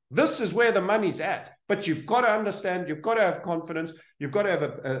 This is where the money's at. But you've got to understand, you've got to have confidence, you've got to have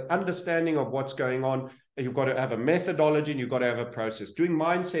an understanding of what's going on, and you've got to have a methodology, and you've got to have a process. Doing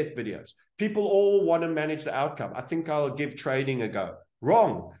mindset videos. People all want to manage the outcome. I think I'll give trading a go.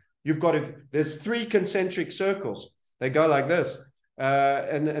 Wrong. You've got to, there's 3 concentric circles. They go like this.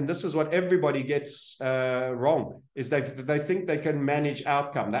 And this is what everybody gets wrong, is they think they can manage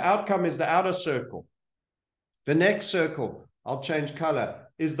outcome. The outcome is the outer circle. The next circle, I'll change color,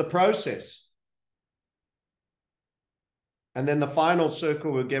 is the process. And then the final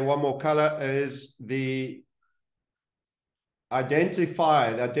circle, we'll get one more color, is the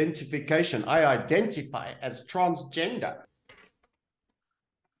identification. I identify as transgender.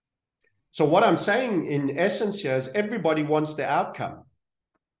 So what I'm saying in essence here is everybody wants the outcome.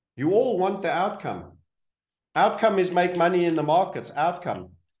 You all want the outcome. Outcome is make money in the markets, outcome.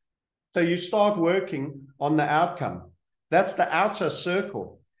 So you start working on the outcome. That's the outer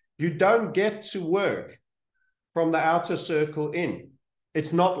circle. You don't get to work from the outer circle in.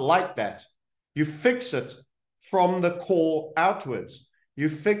 It's not like that. You fix it from the core outwards. You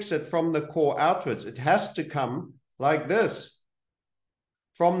fix it from the core outwards. It has to come like this.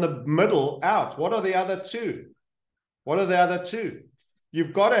 From the middle out. What are the other 2? What are the other 2?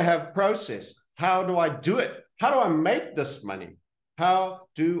 You've got to have process. How do I do it? How do I make this money? How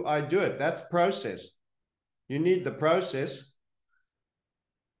do I do it? That's process. You need the process.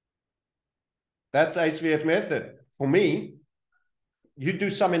 That's HVF method. For me, you do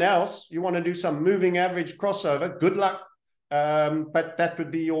something else. You want to do some moving average crossover. Good luck. But that would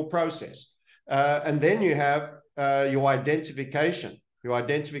be your process. And then you have your identification. Your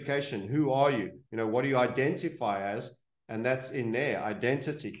identification. Who are you? You know, what do you identify as? And that's in there,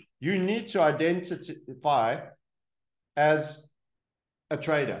 identity. You need to identify as a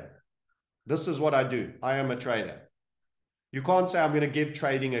trader. This is what I do. I am a trader. You can't say I'm going to give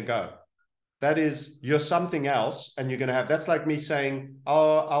trading a go. That is, you're something else, and you're going to have. That's like me saying,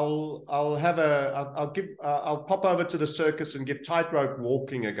 "Oh, I'll pop over to the circus and give tightrope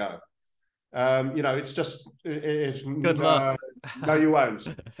walking a go." You know, it's just it's good luck. No, you won't.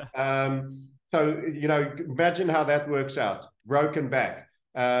 So you know, imagine how that works out. Broken back.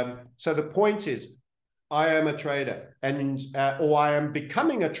 So the point is, I am a trader, and or I am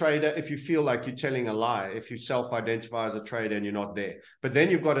becoming a trader if you feel like you're telling a lie, if you self-identify as a trader and you're not there. But then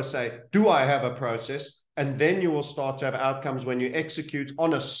you've got to say, do I have a process? And then you will start to have outcomes when you execute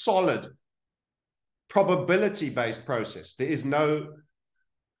on a solid probability-based process. There is no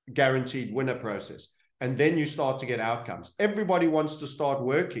guaranteed winner process. And then you start to get outcomes. Everybody wants to start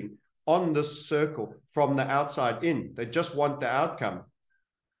working on this circle from the outside in. They just want the outcome.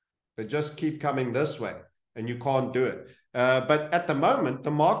 They just keep coming this way, and you can't do it. But at the moment,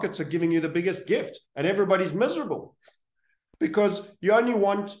 the markets are giving you the biggest gift, and everybody's miserable because you only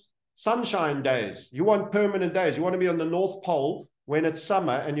want sunshine days. You want permanent days. You want to be on the North Pole when it's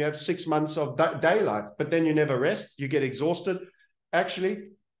summer and you have 6 months of daylight, but then you never rest. You get exhausted.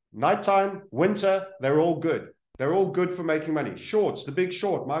 Actually, nighttime, winter, they're all good. They're all good for making money. Shorts, the big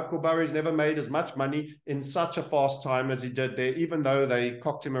short. Michael Burry's never made as much money in such a fast time as he did there, even though they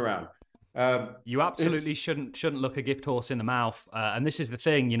cocked him around. You absolutely shouldn't look a gift horse in the mouth. And this is the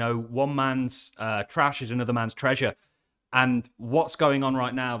thing, you know, one man's trash is another man's treasure. And what's going on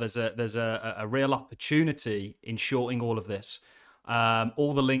right now, there's a real opportunity in shorting all of this.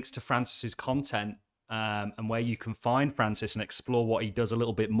 All the links to Francis's content and where you can find Francis and explore what he does a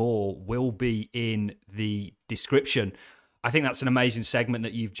little bit more will be in the description. I think that's an amazing segment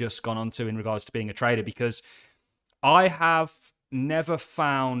that you've just gone on to in regards to being a trader, because I have never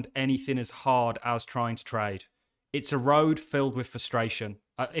found anything as hard as trying to trade. It's a road filled with frustration.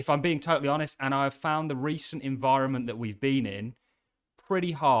 If I'm being totally honest, and I've found the recent environment that we've been in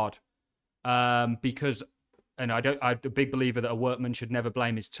pretty hard because, and I'm a big believer that a workman should never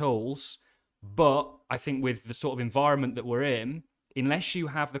blame his tools. But I think with the sort of environment that we're in, unless you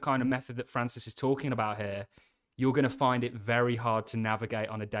have the kind of method that Francis is talking about here, you're going to find it very hard to navigate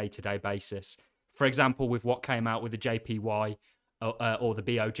on a day-to-day basis. For example, with what came out with the JPY or the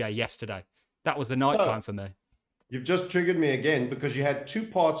BOJ yesterday, that was the night time for me. You've just triggered me again because you had 2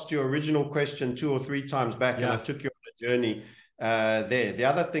 parts to your original question 2 or 3 times back, and I took you on a journey there. The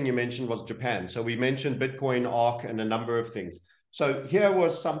other thing you mentioned was Japan. So we mentioned Bitcoin, ARK, and a number of things. So here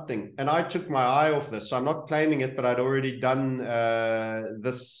was something, and I took my eye off this. So I'm not claiming it, but I'd already done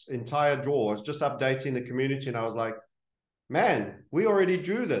this entire draw. I was just updating the community, and I was like, man, we already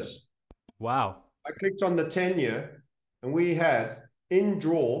drew this. Wow. I clicked on the 10-year, and we had in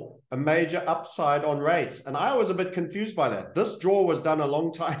draw a major upside on rates. And I was a bit confused by that. This draw was done a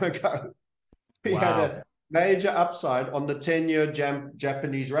long time ago. We had major upside on the 10-year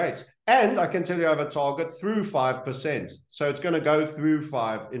Japanese rates. And I can tell you I have a target through 5%. So it's going to go through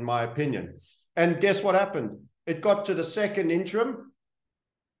 5, in my opinion. And guess what happened? It got to the second interim,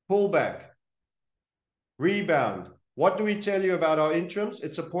 pullback, rebound. What do we tell you about our interims?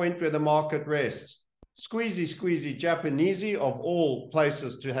 It's a point where the market rests. Squeezy, squeezy, Japanesey, of all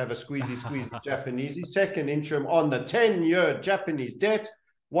places to have a squeezy, squeezy, Japanesey. Second interim on the 10-year Japanese debt.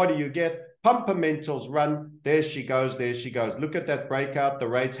 What do you get? Pumpamentals run. There she goes. There she goes. Look at that breakout. The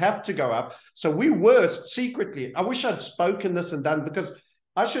rates have to go up. So we were secretly, I wish I'd spoken this and done, because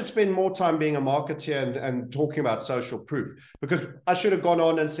I should spend more time being a marketeer and talking about social proof, because I should have gone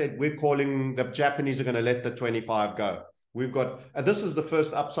on and said, we're calling the Japanese are going to let the 25 go. We've got, and this is the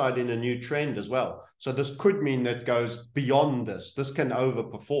first upside in a new trend as well. So this could mean that goes beyond this. This can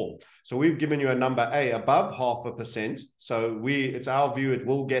overperform. So we've given you a number A above 0.5%. So it's our view it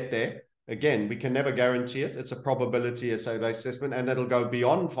will get there. Again, we can never guarantee it. It's a probability assessment, and it'll go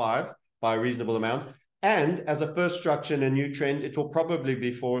beyond 5 by a reasonable amount. And as a first structure in a new trend, it will probably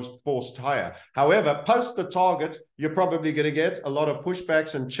be forced higher. However, post the target, you're probably going to get a lot of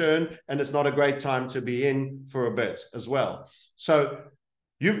pushbacks and churn, and it's not a great time to be in for a bit as well. So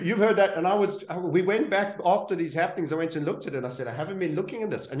you've heard that, and we went back after these happenings. I went and looked at it, and I said, I haven't been looking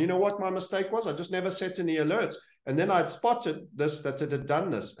at this. And you know what my mistake was? I just never set any alerts. And then I'd spotted this, that it had done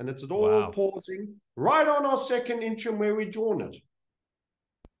this, and it's all pausing right on our second interim where we drawn it.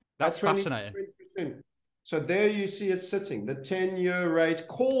 That's fascinating. So there you see it sitting, the 10-year rate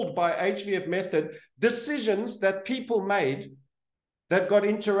called by HVF method, decisions that people made that got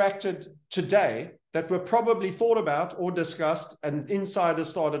interacted today that were probably thought about or discussed, and insiders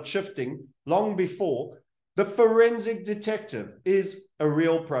started shifting long before. The forensic detective is a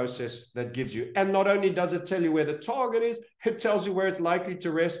real process that gives you, and not only does it tell you where the target is, it tells you where it's likely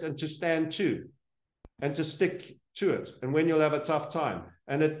to rest and to stand to, and to stick to it, and when you'll have a tough time.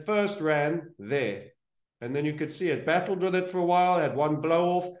 And it first ran there. And then you could see it battled with it for a while, had one blow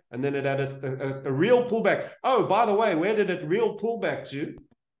off, and then it had a real pullback. Oh, by the way, where did it real pullback to?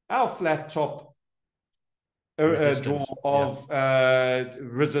 Our flat top draw of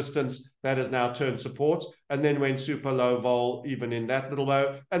resistance that has now turned support, and then went super low vol even in that little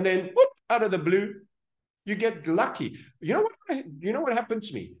low, and then whoop, out of the blue, you get lucky. You know what happened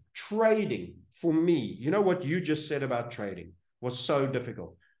to me? Trading for me. You know what you just said about trading was so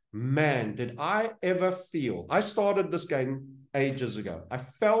difficult. Man, did I ever feel, I started this game ages ago. I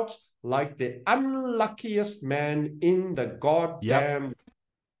felt like the unluckiest man in the goddamn,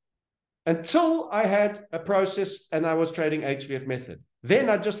 until I had a process and I was trading HVF method. Then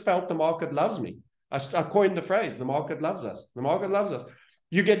I just felt the market loves me. I coined the phrase, the market loves us. The market loves us.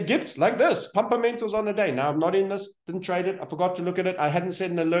 You get gifts like this, pumpamentals on a day. Now I'm not in this, didn't trade it. I forgot to look at it. I hadn't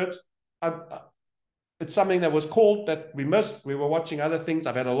set an alert. It's something that was called that we missed. We were watching other things.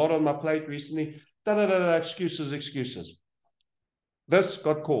 I've had a lot on my plate recently. Excuses, excuses. This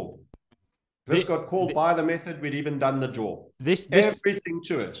got called. This got called by the method. We'd even done the draw. Everything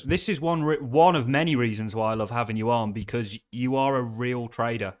to it. This is one of many reasons why I love having you on, because you are a real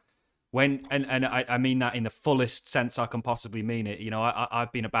trader. And I mean that in the fullest sense I can possibly mean it. You know,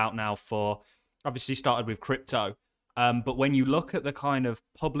 I've been about now for, obviously started with crypto. But when you look at the kind of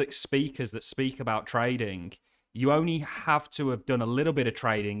public speakers that speak about trading, you only have to have done a little bit of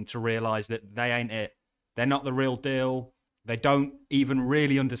trading to realize that they ain't it. They're not the real deal. They don't even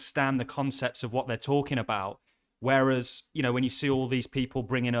really understand the concepts of what they're talking about. Whereas, you know, when you see all these people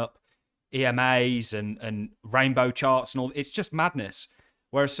bringing up EMAs and rainbow charts and all, it's just madness.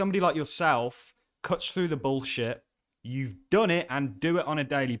 Whereas somebody like yourself cuts through the bullshit. You've done it and do it on a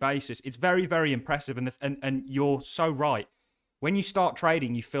daily basis. It's very, very impressive. And you're so right. When you start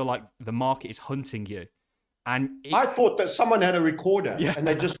trading, you feel like the market is hunting you. And I thought that someone had a recorder, and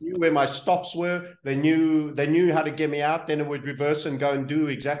they just knew where my stops were. They knew how to get me out. Then it would reverse and go and do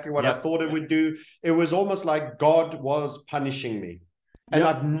exactly what I thought it would do. It was almost like God was punishing me. And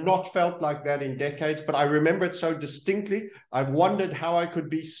I've not felt like that in decades, but I remember it so distinctly. I've wondered how I could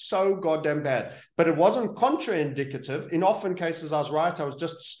be so goddamn bad. But it wasn't contraindicative. In often cases, I was right. I was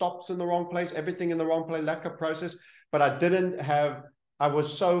just stops in the wrong place, everything in the wrong place, lack of process. But I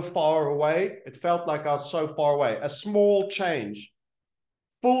was so far away. It felt like I was so far away. A small change,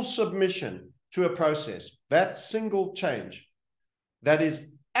 full submission to a process, that single change, that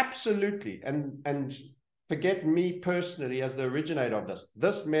is absolutely, and forget me personally as the originator of this.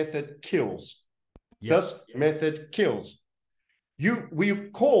 This method kills. This method kills. We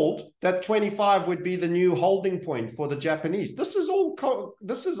called that 25 would be the new holding point for the Japanese. This is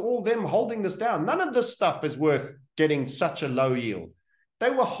all them holding this down. None of this stuff is worth getting such a low yield. They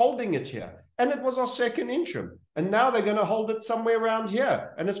were holding it here. And it was our second interim. And now they're going to hold it somewhere around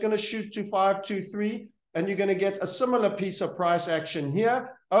here. And it's going to shoot to 523. And you're going to get a similar piece of price action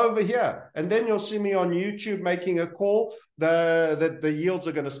here, over here. And then you'll see me on YouTube making a call that the yields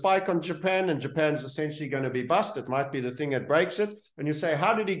are going to spike on Japan, and Japan's essentially going to be bust. It might be the thing that breaks it. And you say,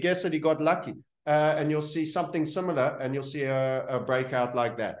 how did he guess it? He got lucky. And you'll see something similar, and you'll see a breakout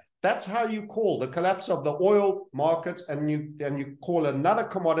like that. That's how you call the collapse of the oil market, and you call another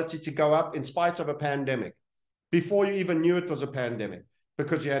commodity to go up in spite of a pandemic, before you even knew it was a pandemic.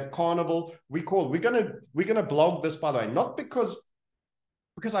 Because you had Carnival, we're gonna blog this, by the way, not because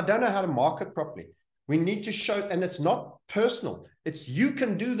I don't know how to market properly. We need to show, and it's not personal. It's you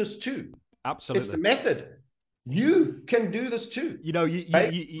can do this too. Absolutely, it's the method. You can do this too. You know,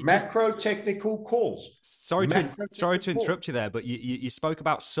 you macro technical calls. Sorry to interrupt you there, but you spoke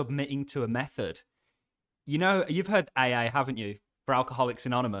about submitting to a method. You know, you've heard AA, haven't you, for Alcoholics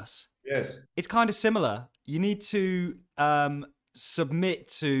Anonymous? Yes, it's kind of similar. You need to submit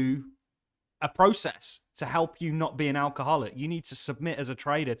to a process to help you not be an alcoholic. You need to submit as a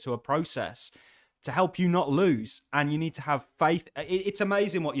trader to a process to help you not lose, and you need to have faith. It's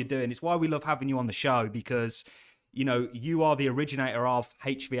amazing what you're doing. It's why we love having you on the show, because you know you are the originator of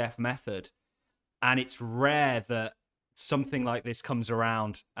HVF method, and it's rare that something like this comes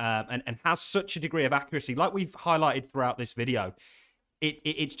around and has such a degree of accuracy, like we've highlighted throughout this video.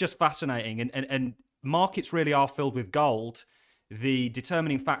 It's just fascinating, and markets really are filled with gold. The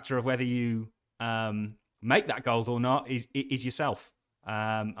determining factor of whether you make that gold or not is yourself.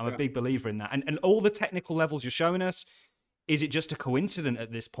 I'm a big believer in that. And all the technical levels you're showing us, is it just a coincidence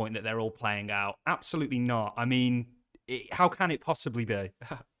at this point that they're all playing out? Absolutely not. I mean, how can it possibly be?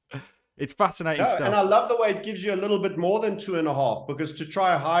 It's fascinating stuff. And I love the way it gives you a little bit more than 2.5, because to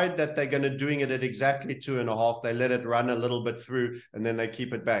try to hide that they're going to doing it at exactly 2.5, they let it run a little bit through and then they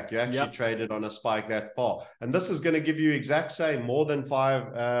keep it back. You actually traded on a spike that far. And this is going to give you exact same, more than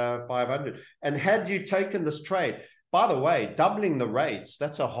 500. And had you taken this trade, by the way, doubling the rates,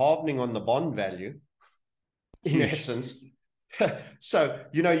 that's a halvening on the bond value in essence. So,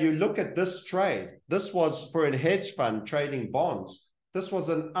 you know, you look at this trade. This was for a hedge fund trading bonds. This was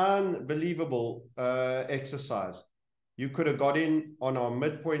an unbelievable exercise. You could have got in on our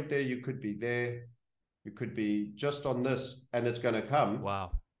midpoint there. You could be there. You could be just on this, and it's going to come.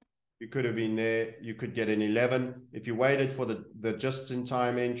 Wow. You could have been there. You could get an 11. If you waited for the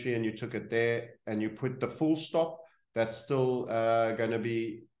just-in-time entry and you took it there and you put the full stop, that's still going to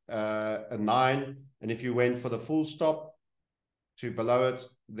be a 9. And if you went for the full stop to below it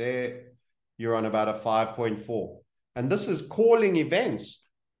there, you're on about a 5.4. And this is calling events.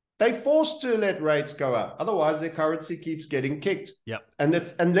 They're forced to let rates go up. Otherwise, their currency keeps getting kicked. Yep.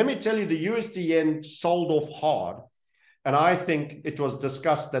 And let me tell you, the USD yen sold off hard. And I think it was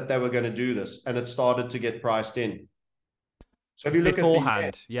discussed that they were going to do this. And it started to get priced in. So if you look beforehand,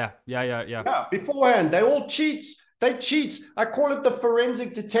 at yeah, beforehand, they all cheats. They cheat. I call it the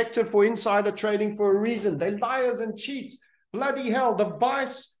forensic detective for insider trading for a reason. They liars and cheats. Bloody hell. The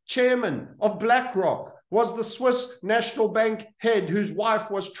vice chairman of BlackRock was the Swiss National Bank head whose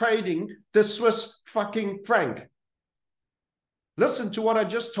wife was trading the Swiss fucking franc. Listen to what I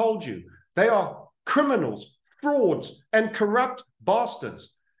just told you. They are criminals, frauds, and corrupt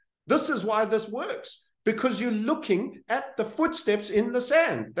bastards. This is why this works, because you're looking at the footsteps in the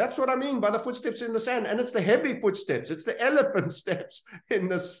sand. That's what I mean by the footsteps in the sand. And it's the heavy footsteps. It's the elephant steps in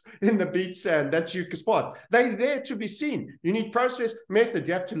the beach sand that you can spot. They're there to be seen. You need process, method.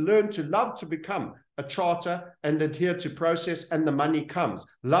 You have to learn to love to become a charter and adhere to process, and the money comes.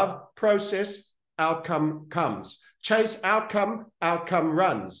 Love process, outcome comes. Chase outcome, outcome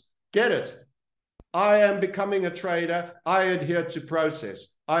runs. Get it? I am becoming a trader. I adhere to process.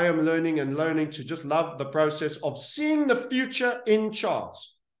 I am learning to just love the process of seeing the future in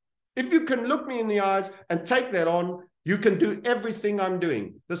charts. If you can look me in the eyes and take that on, you can do everything I'm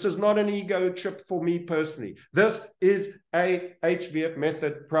doing. This is not an ego trip for me personally. This is a HVF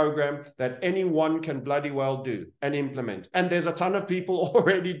method program that anyone can bloody well do and implement. And there's a ton of people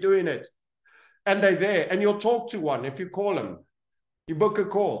already doing it. And they're there. And you'll talk to one if you call them. You book a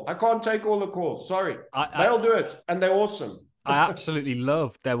call. I can't take all the calls. Sorry. They'll do it. And they're awesome. I absolutely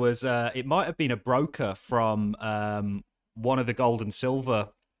love. There was, it might have been a broker from one of the gold and silver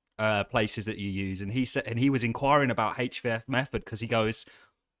places that you use, and he said, and he was inquiring about HVF method because he goes,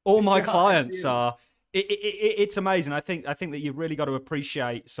 all my clients are. It's amazing. I think that you've really got to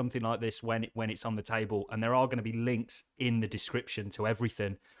appreciate something like this when it's on the table, and there are going to be links in the description to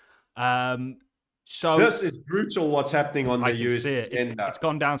everything. So this is brutal. What's happening on the US? It's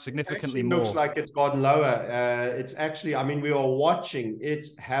gone down significantly more. Looks like it's gone lower. It's actually, I mean, we are watching it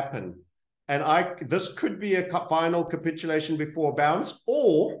happen, And this could be a final capitulation before bounce,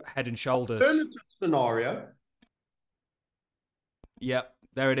 or Head and shoulders. alternative scenario. Yep,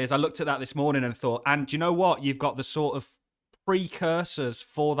 there it is. I looked at that this morning and thought, and do you know what? You've got the sort of precursors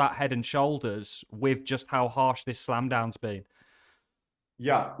for that head and shoulders with just how harsh this slam down's been.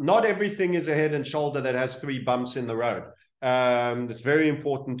 Yeah, not everything is a head and shoulder that has 3 bumps in the road. It's very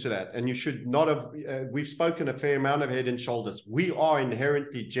important to that. And you should not have, we've spoken a fair amount of head and shoulders. We are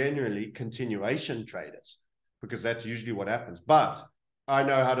inherently, generally continuation traders, because that's usually what happens. But I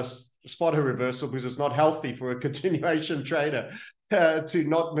know how to spot a reversal, because it's not healthy for a continuation trader to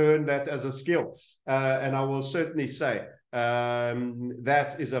not learn that as a skill. And I will certainly say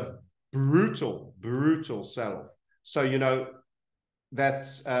that is a brutal, brutal sell-off. So, you know, that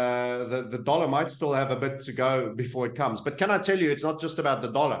the dollar might still have a bit to go before it comes. But can I tell you, it's not just about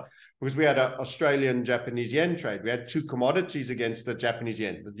the dollar, because we had an Australian Japanese yen trade. We had 2 commodities against the Japanese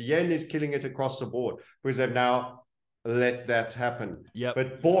yen. But the yen is killing it across the board, because they've now let that happen. Yep.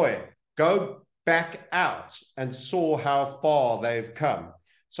 But boy, go back out and saw how far they've come.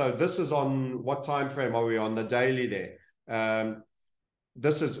 So this is on, what time frame are we on? The daily there.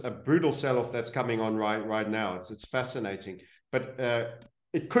 This is a brutal sell-off that's coming on right now. It's fascinating. But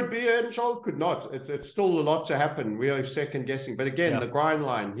it could be a head and shoulder, could not. It's still a lot to happen. We are second guessing. But again, the grind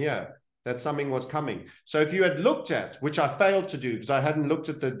line here, that something was coming. So if you had looked at, which I failed to do because I hadn't looked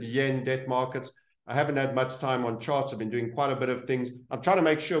at the yen debt markets, I haven't had much time on charts. I've been doing quite a bit of things. I'm trying to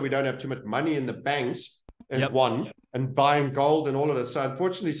make sure we don't have too much money in the banks as one, and buying gold and all of this. So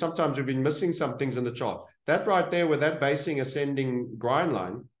unfortunately, sometimes we've been missing some things in the chart. That right there with that basing ascending grind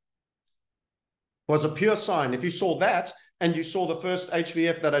line was a pure sign. If you saw that, and you saw the first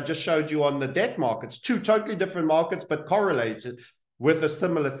HVF that I just showed you on the debt markets, 2 totally different markets, but correlated with a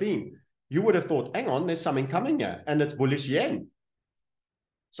similar theme, you would have thought, hang on, there's something coming here, and it's bullish yen.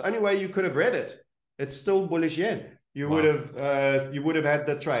 It's the only way you could have read it. It's still bullish yen. You would have had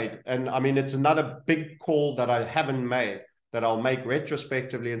the trade. And I mean, it's another big call that I haven't made, that I'll make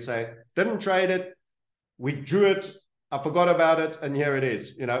retrospectively and say, didn't trade it, we drew it, I forgot about it, and here it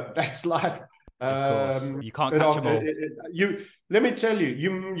is. You know, that's life. Of course, you can't catch them all. Let me tell you,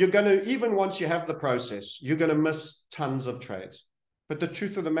 you're going to, even once you have the process, you're going to miss tons of trades. But the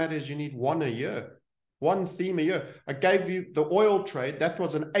truth of the matter is you need 1 a year, 1 theme a year. I gave you the oil trade. That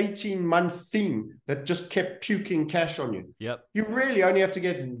was an 18-month theme that just kept puking cash on you. Yep. You really only have to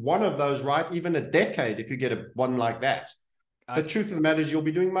get 1 of those right, even a decade, if you get one like that. The truth of the matter is you'll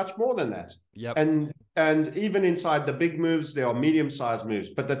be doing much more than that. Yep. And even inside the big moves, there are medium-sized moves,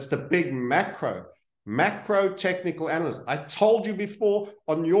 but that's the big macro technical analyst. I told you before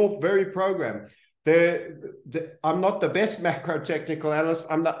on your very program, I'm not the best macro technical analyst.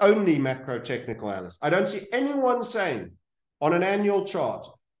 I'm the only macro technical analyst. I don't see anyone saying on an annual chart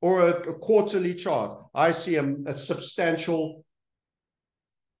or a quarterly chart, I see a substantial,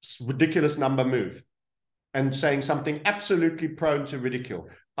 ridiculous number move, and saying something absolutely prone to ridicule.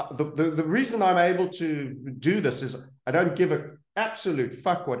 The reason I'm able to do this is I don't give an absolute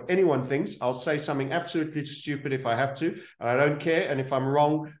fuck what anyone thinks. I'll say something absolutely stupid if I have to, and I don't care. And if I'm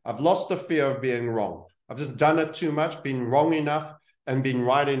wrong, I've lost the fear of being wrong. I've just done it too much, been wrong enough and been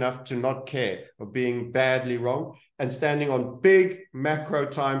right enough to not care of being badly wrong, and standing on big macro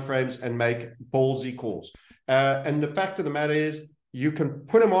timeframes and make ballsy calls. And the fact of the matter is, you can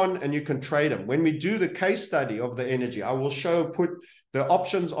put them on and you can trade them. When we do the case study of the energy, I will put the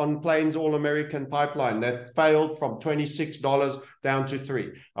options on Plains All American Pipeline that failed from $26 down to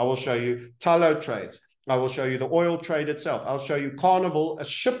 $3. I will show you Tullow trades. I will show you the oil trade itself. I'll show you Carnival, a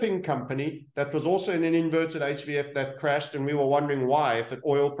shipping company that was also in an inverted HVF that crashed, and we were wondering why, if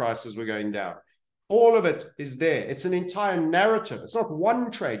oil prices were going down. All of it is there. It's an entire narrative. It's not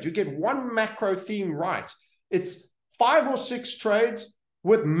one trade. You get one macro theme right. It's 5 or 6 trades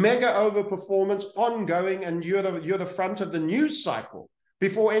with mega overperformance ongoing, and you're the front of the news cycle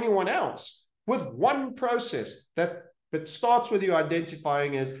before anyone else, with one process that starts with you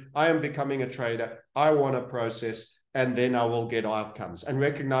identifying as, I am becoming a trader, I want a process, and then I will get outcomes, and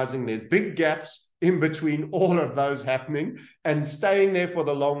recognizing there's big gaps in between all of those happening, and staying there for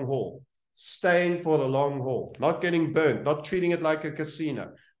the long haul, not getting burnt, not treating it like a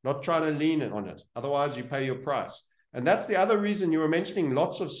casino, not trying to lean on it. Otherwise you pay your price. And that's the other reason you were mentioning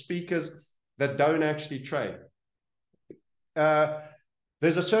lots of speakers that don't actually trade.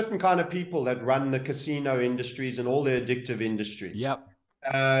 There's a certain kind of people that run the casino industries and all the addictive industries. Yep.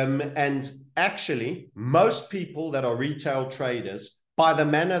 And actually, most people that are retail traders, by the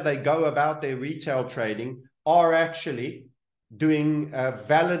manner they go about their retail trading, are actually doing a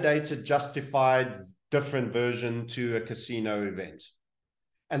validated, justified, different version to a casino event.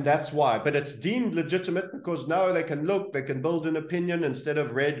 And that's why. But it's deemed legitimate because no, they can look, they can build an opinion instead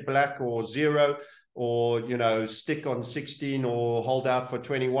of red, black, or zero, or, you know, stick on 16 or hold out for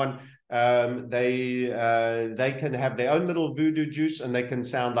 21. They can have their own little voodoo juice, and they can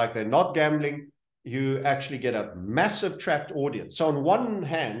sound like they're not gambling. You actually get a massive trapped audience. So on one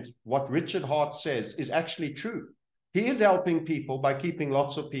hand, what Richard Hart says is actually true. He is helping people by keeping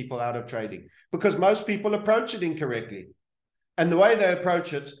lots of people out of trading, because most people approach it incorrectly. And the way they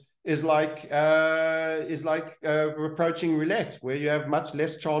approach it is like approaching roulette, where you have much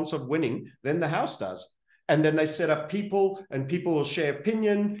less chance of winning than the house does. And then they set up people, and people will share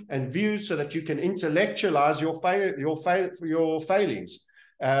opinion and views so that you can intellectualize your failings.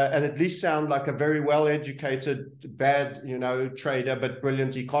 And at least sound like a very well-educated, bad, you know, trader, but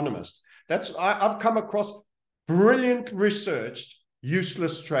brilliant economist. I've come across brilliant researched,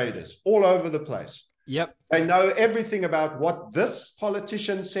 useless traders all over the place. Yep. They know everything about what this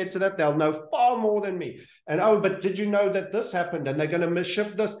politician said to that. They'll know far more than me. And, oh, but did you know that this happened? And they're going to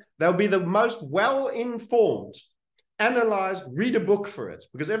shift this. They'll be the most well-informed, analyzed, read a book for it.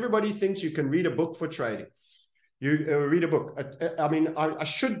 Because everybody thinks you can read a book for trading. You read a book. I mean, I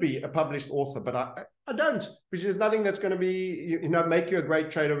should be a published author, but I don't, because there's nothing that's going to be, you know, make you a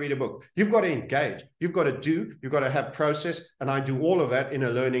great trader. Read a book. You've got to engage. You've got to do. You've got to have process. And I do all of that in a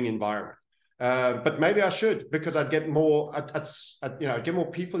learning environment. But maybe I should, because I'd get more, I'd get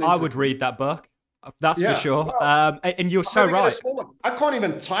more people. I would read that book. That's for sure. Well, and you're so right. I can't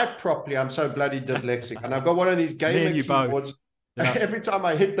even type properly. I'm so bloody dyslexic. And I've got one of these gamer keyboards. Yeah. Every time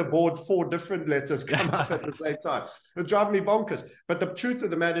I hit the board, 4 different letters come up at the same time. It drives me bonkers. But the truth of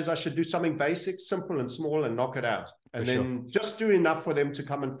the matter is, I should do something basic, simple and small, and knock it out. And then just do enough for them to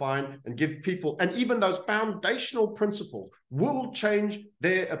come and find and give people. And even those foundational principles will change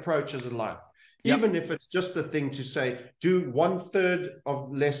their approaches in life. Yep. Even if it's just a thing to say, do 1/3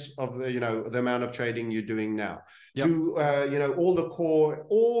 of less of the, you know, the amount of trading you're doing now. Yep. Do, you know, all the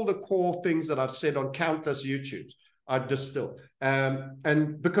core things that I've said on countless YouTubes. I distill.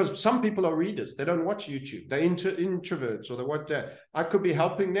 And because some people are readers, they don't watch YouTube. They're introverts, or they watch that. I could be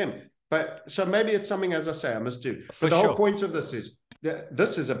helping them. But so maybe it's something, as I say, I must do. But the whole point of this is that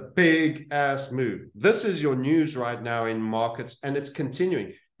this is a big ass move. This is your news right now in markets, and it's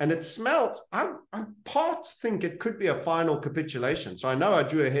continuing. And it smells, I part think it could be a final capitulation. So I know I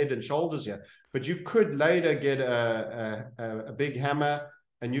drew a head and shoulders here, but you could later get a big hammer,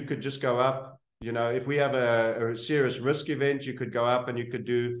 and you could just go up. You know, if we have a serious risk event, you could go up and you could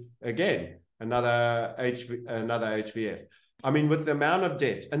do, again, another HVF. I mean, with the amount of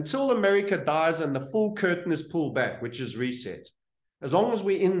debt, until America dies and the full curtain is pulled back, which is reset, as long as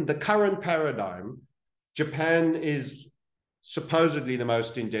we're in the current paradigm, Japan is supposedly the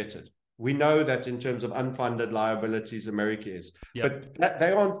most indebted. We know that in terms of unfunded liabilities, America is. Yep. But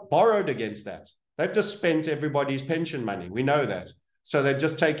they aren't borrowed against that. They've just spent everybody's pension money. We know that. So they're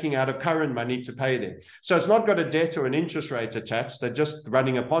just taking out of current money to pay them. So it's not got a debt or an interest rate attached. They're just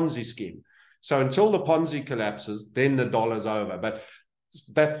running a Ponzi scheme. So until the Ponzi collapses, then the dollar's over. But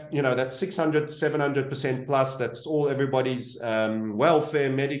that's, you know, that's 600, 700% plus. That's all everybody's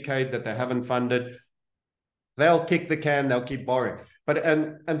welfare, Medicaid that they haven't funded. They'll kick the can, they'll keep borrowing. But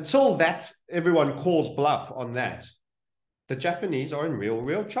until that, everyone calls bluff on that, the Japanese are in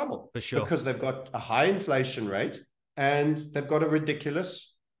real trouble. For sure. Because they've got a high inflation rate, and they've got a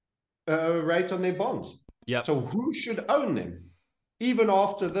ridiculous rate on their bonds. Yep. So who should own them? Even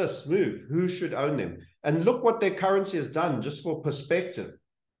after this move, who should own them? And look what their currency has done, just for perspective.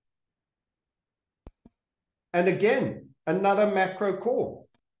 And again, another macro call.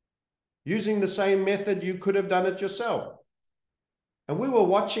 Using the same method, you could have done it yourself. And we were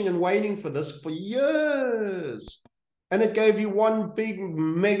watching and waiting for this for years. And it gave you one big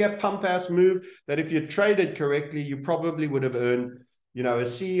mega pump ass move that if you traded correctly, you probably would have earned, you know, a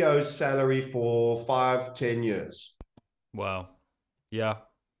CEO's salary for 5-10 years. Wow. Yeah.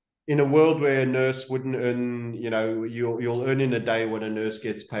 In a world where a nurse wouldn't earn, you know, you'll earn in a day what a nurse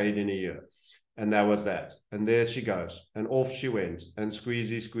gets paid in a year. And that was that. And there she goes. And off she went. And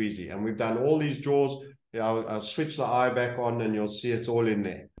squeezy. And we've done all these draws. I'll switch the eye back on, and you'll see it's all in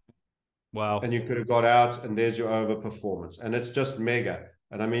there. Wow. And you could have got out, and there's your overperformance. And it's just mega.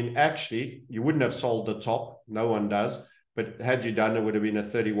 And I mean, actually, you wouldn't have sold the top. No one does. But had you done, it would have been a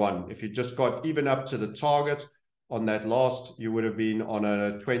 31. If you just got even up to the target on that last, you would have been on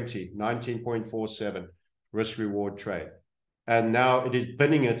a 20, 19.47 risk reward trade. And now it is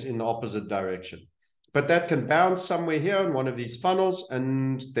binning it in the opposite direction. But that can bounce somewhere here in one of these funnels,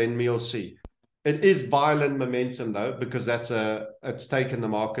 and then we'll see. It is violent momentum, though, because it's taken the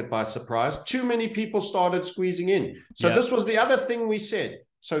market by surprise. Too many people started squeezing in. So this was the other thing we said.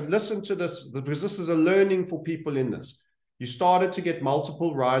 So listen to this, because this is a learning for people in this. You started to get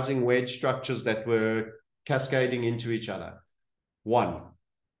multiple rising wedge structures that were cascading into each other. One,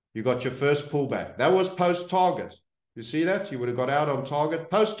 you got your first pullback. That was post-target. You see that? You would have got out on target.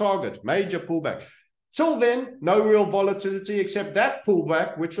 Post-target, major pullback. Till then, no real volatility except that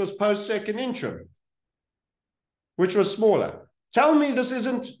pullback, which was post-second interim, which was smaller. Tell me this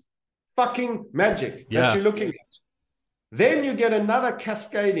isn't fucking magic that you're looking at. Then you get another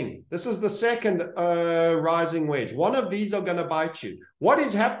cascading. This is the second rising wedge. One of these are going to bite you. What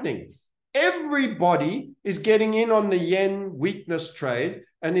is happening? Everybody is getting in on the yen weakness trade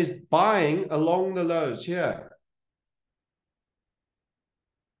and is buying along the lows here.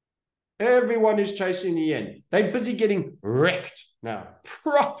 Everyone is chasing the yen. They're busy getting wrecked now.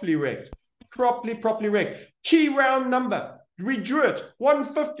 Properly wrecked. Properly wrecked. Key round number. We drew it.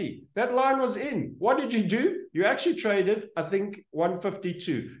 150. That line was in. What did you do? You actually traded, I think,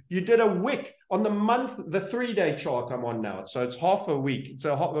 152. You did a wick on the month, the 3-day chart I'm on now. So it's half a week. It's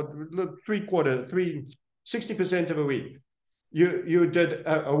a 60% of a week. You did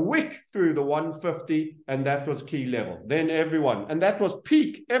a wick through the 150, and that was key level. Then everyone, and that was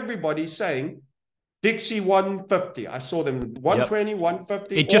peak. Everybody saying Dixie 150. I saw them 120,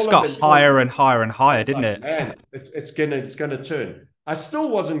 150. It just got higher and higher and higher, didn't it? Man, it's gonna turn. I still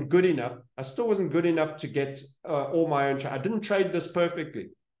wasn't good enough. To get all my own. I didn't trade this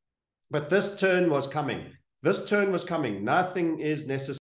perfectly, but this turn was coming. Nothing is necessary.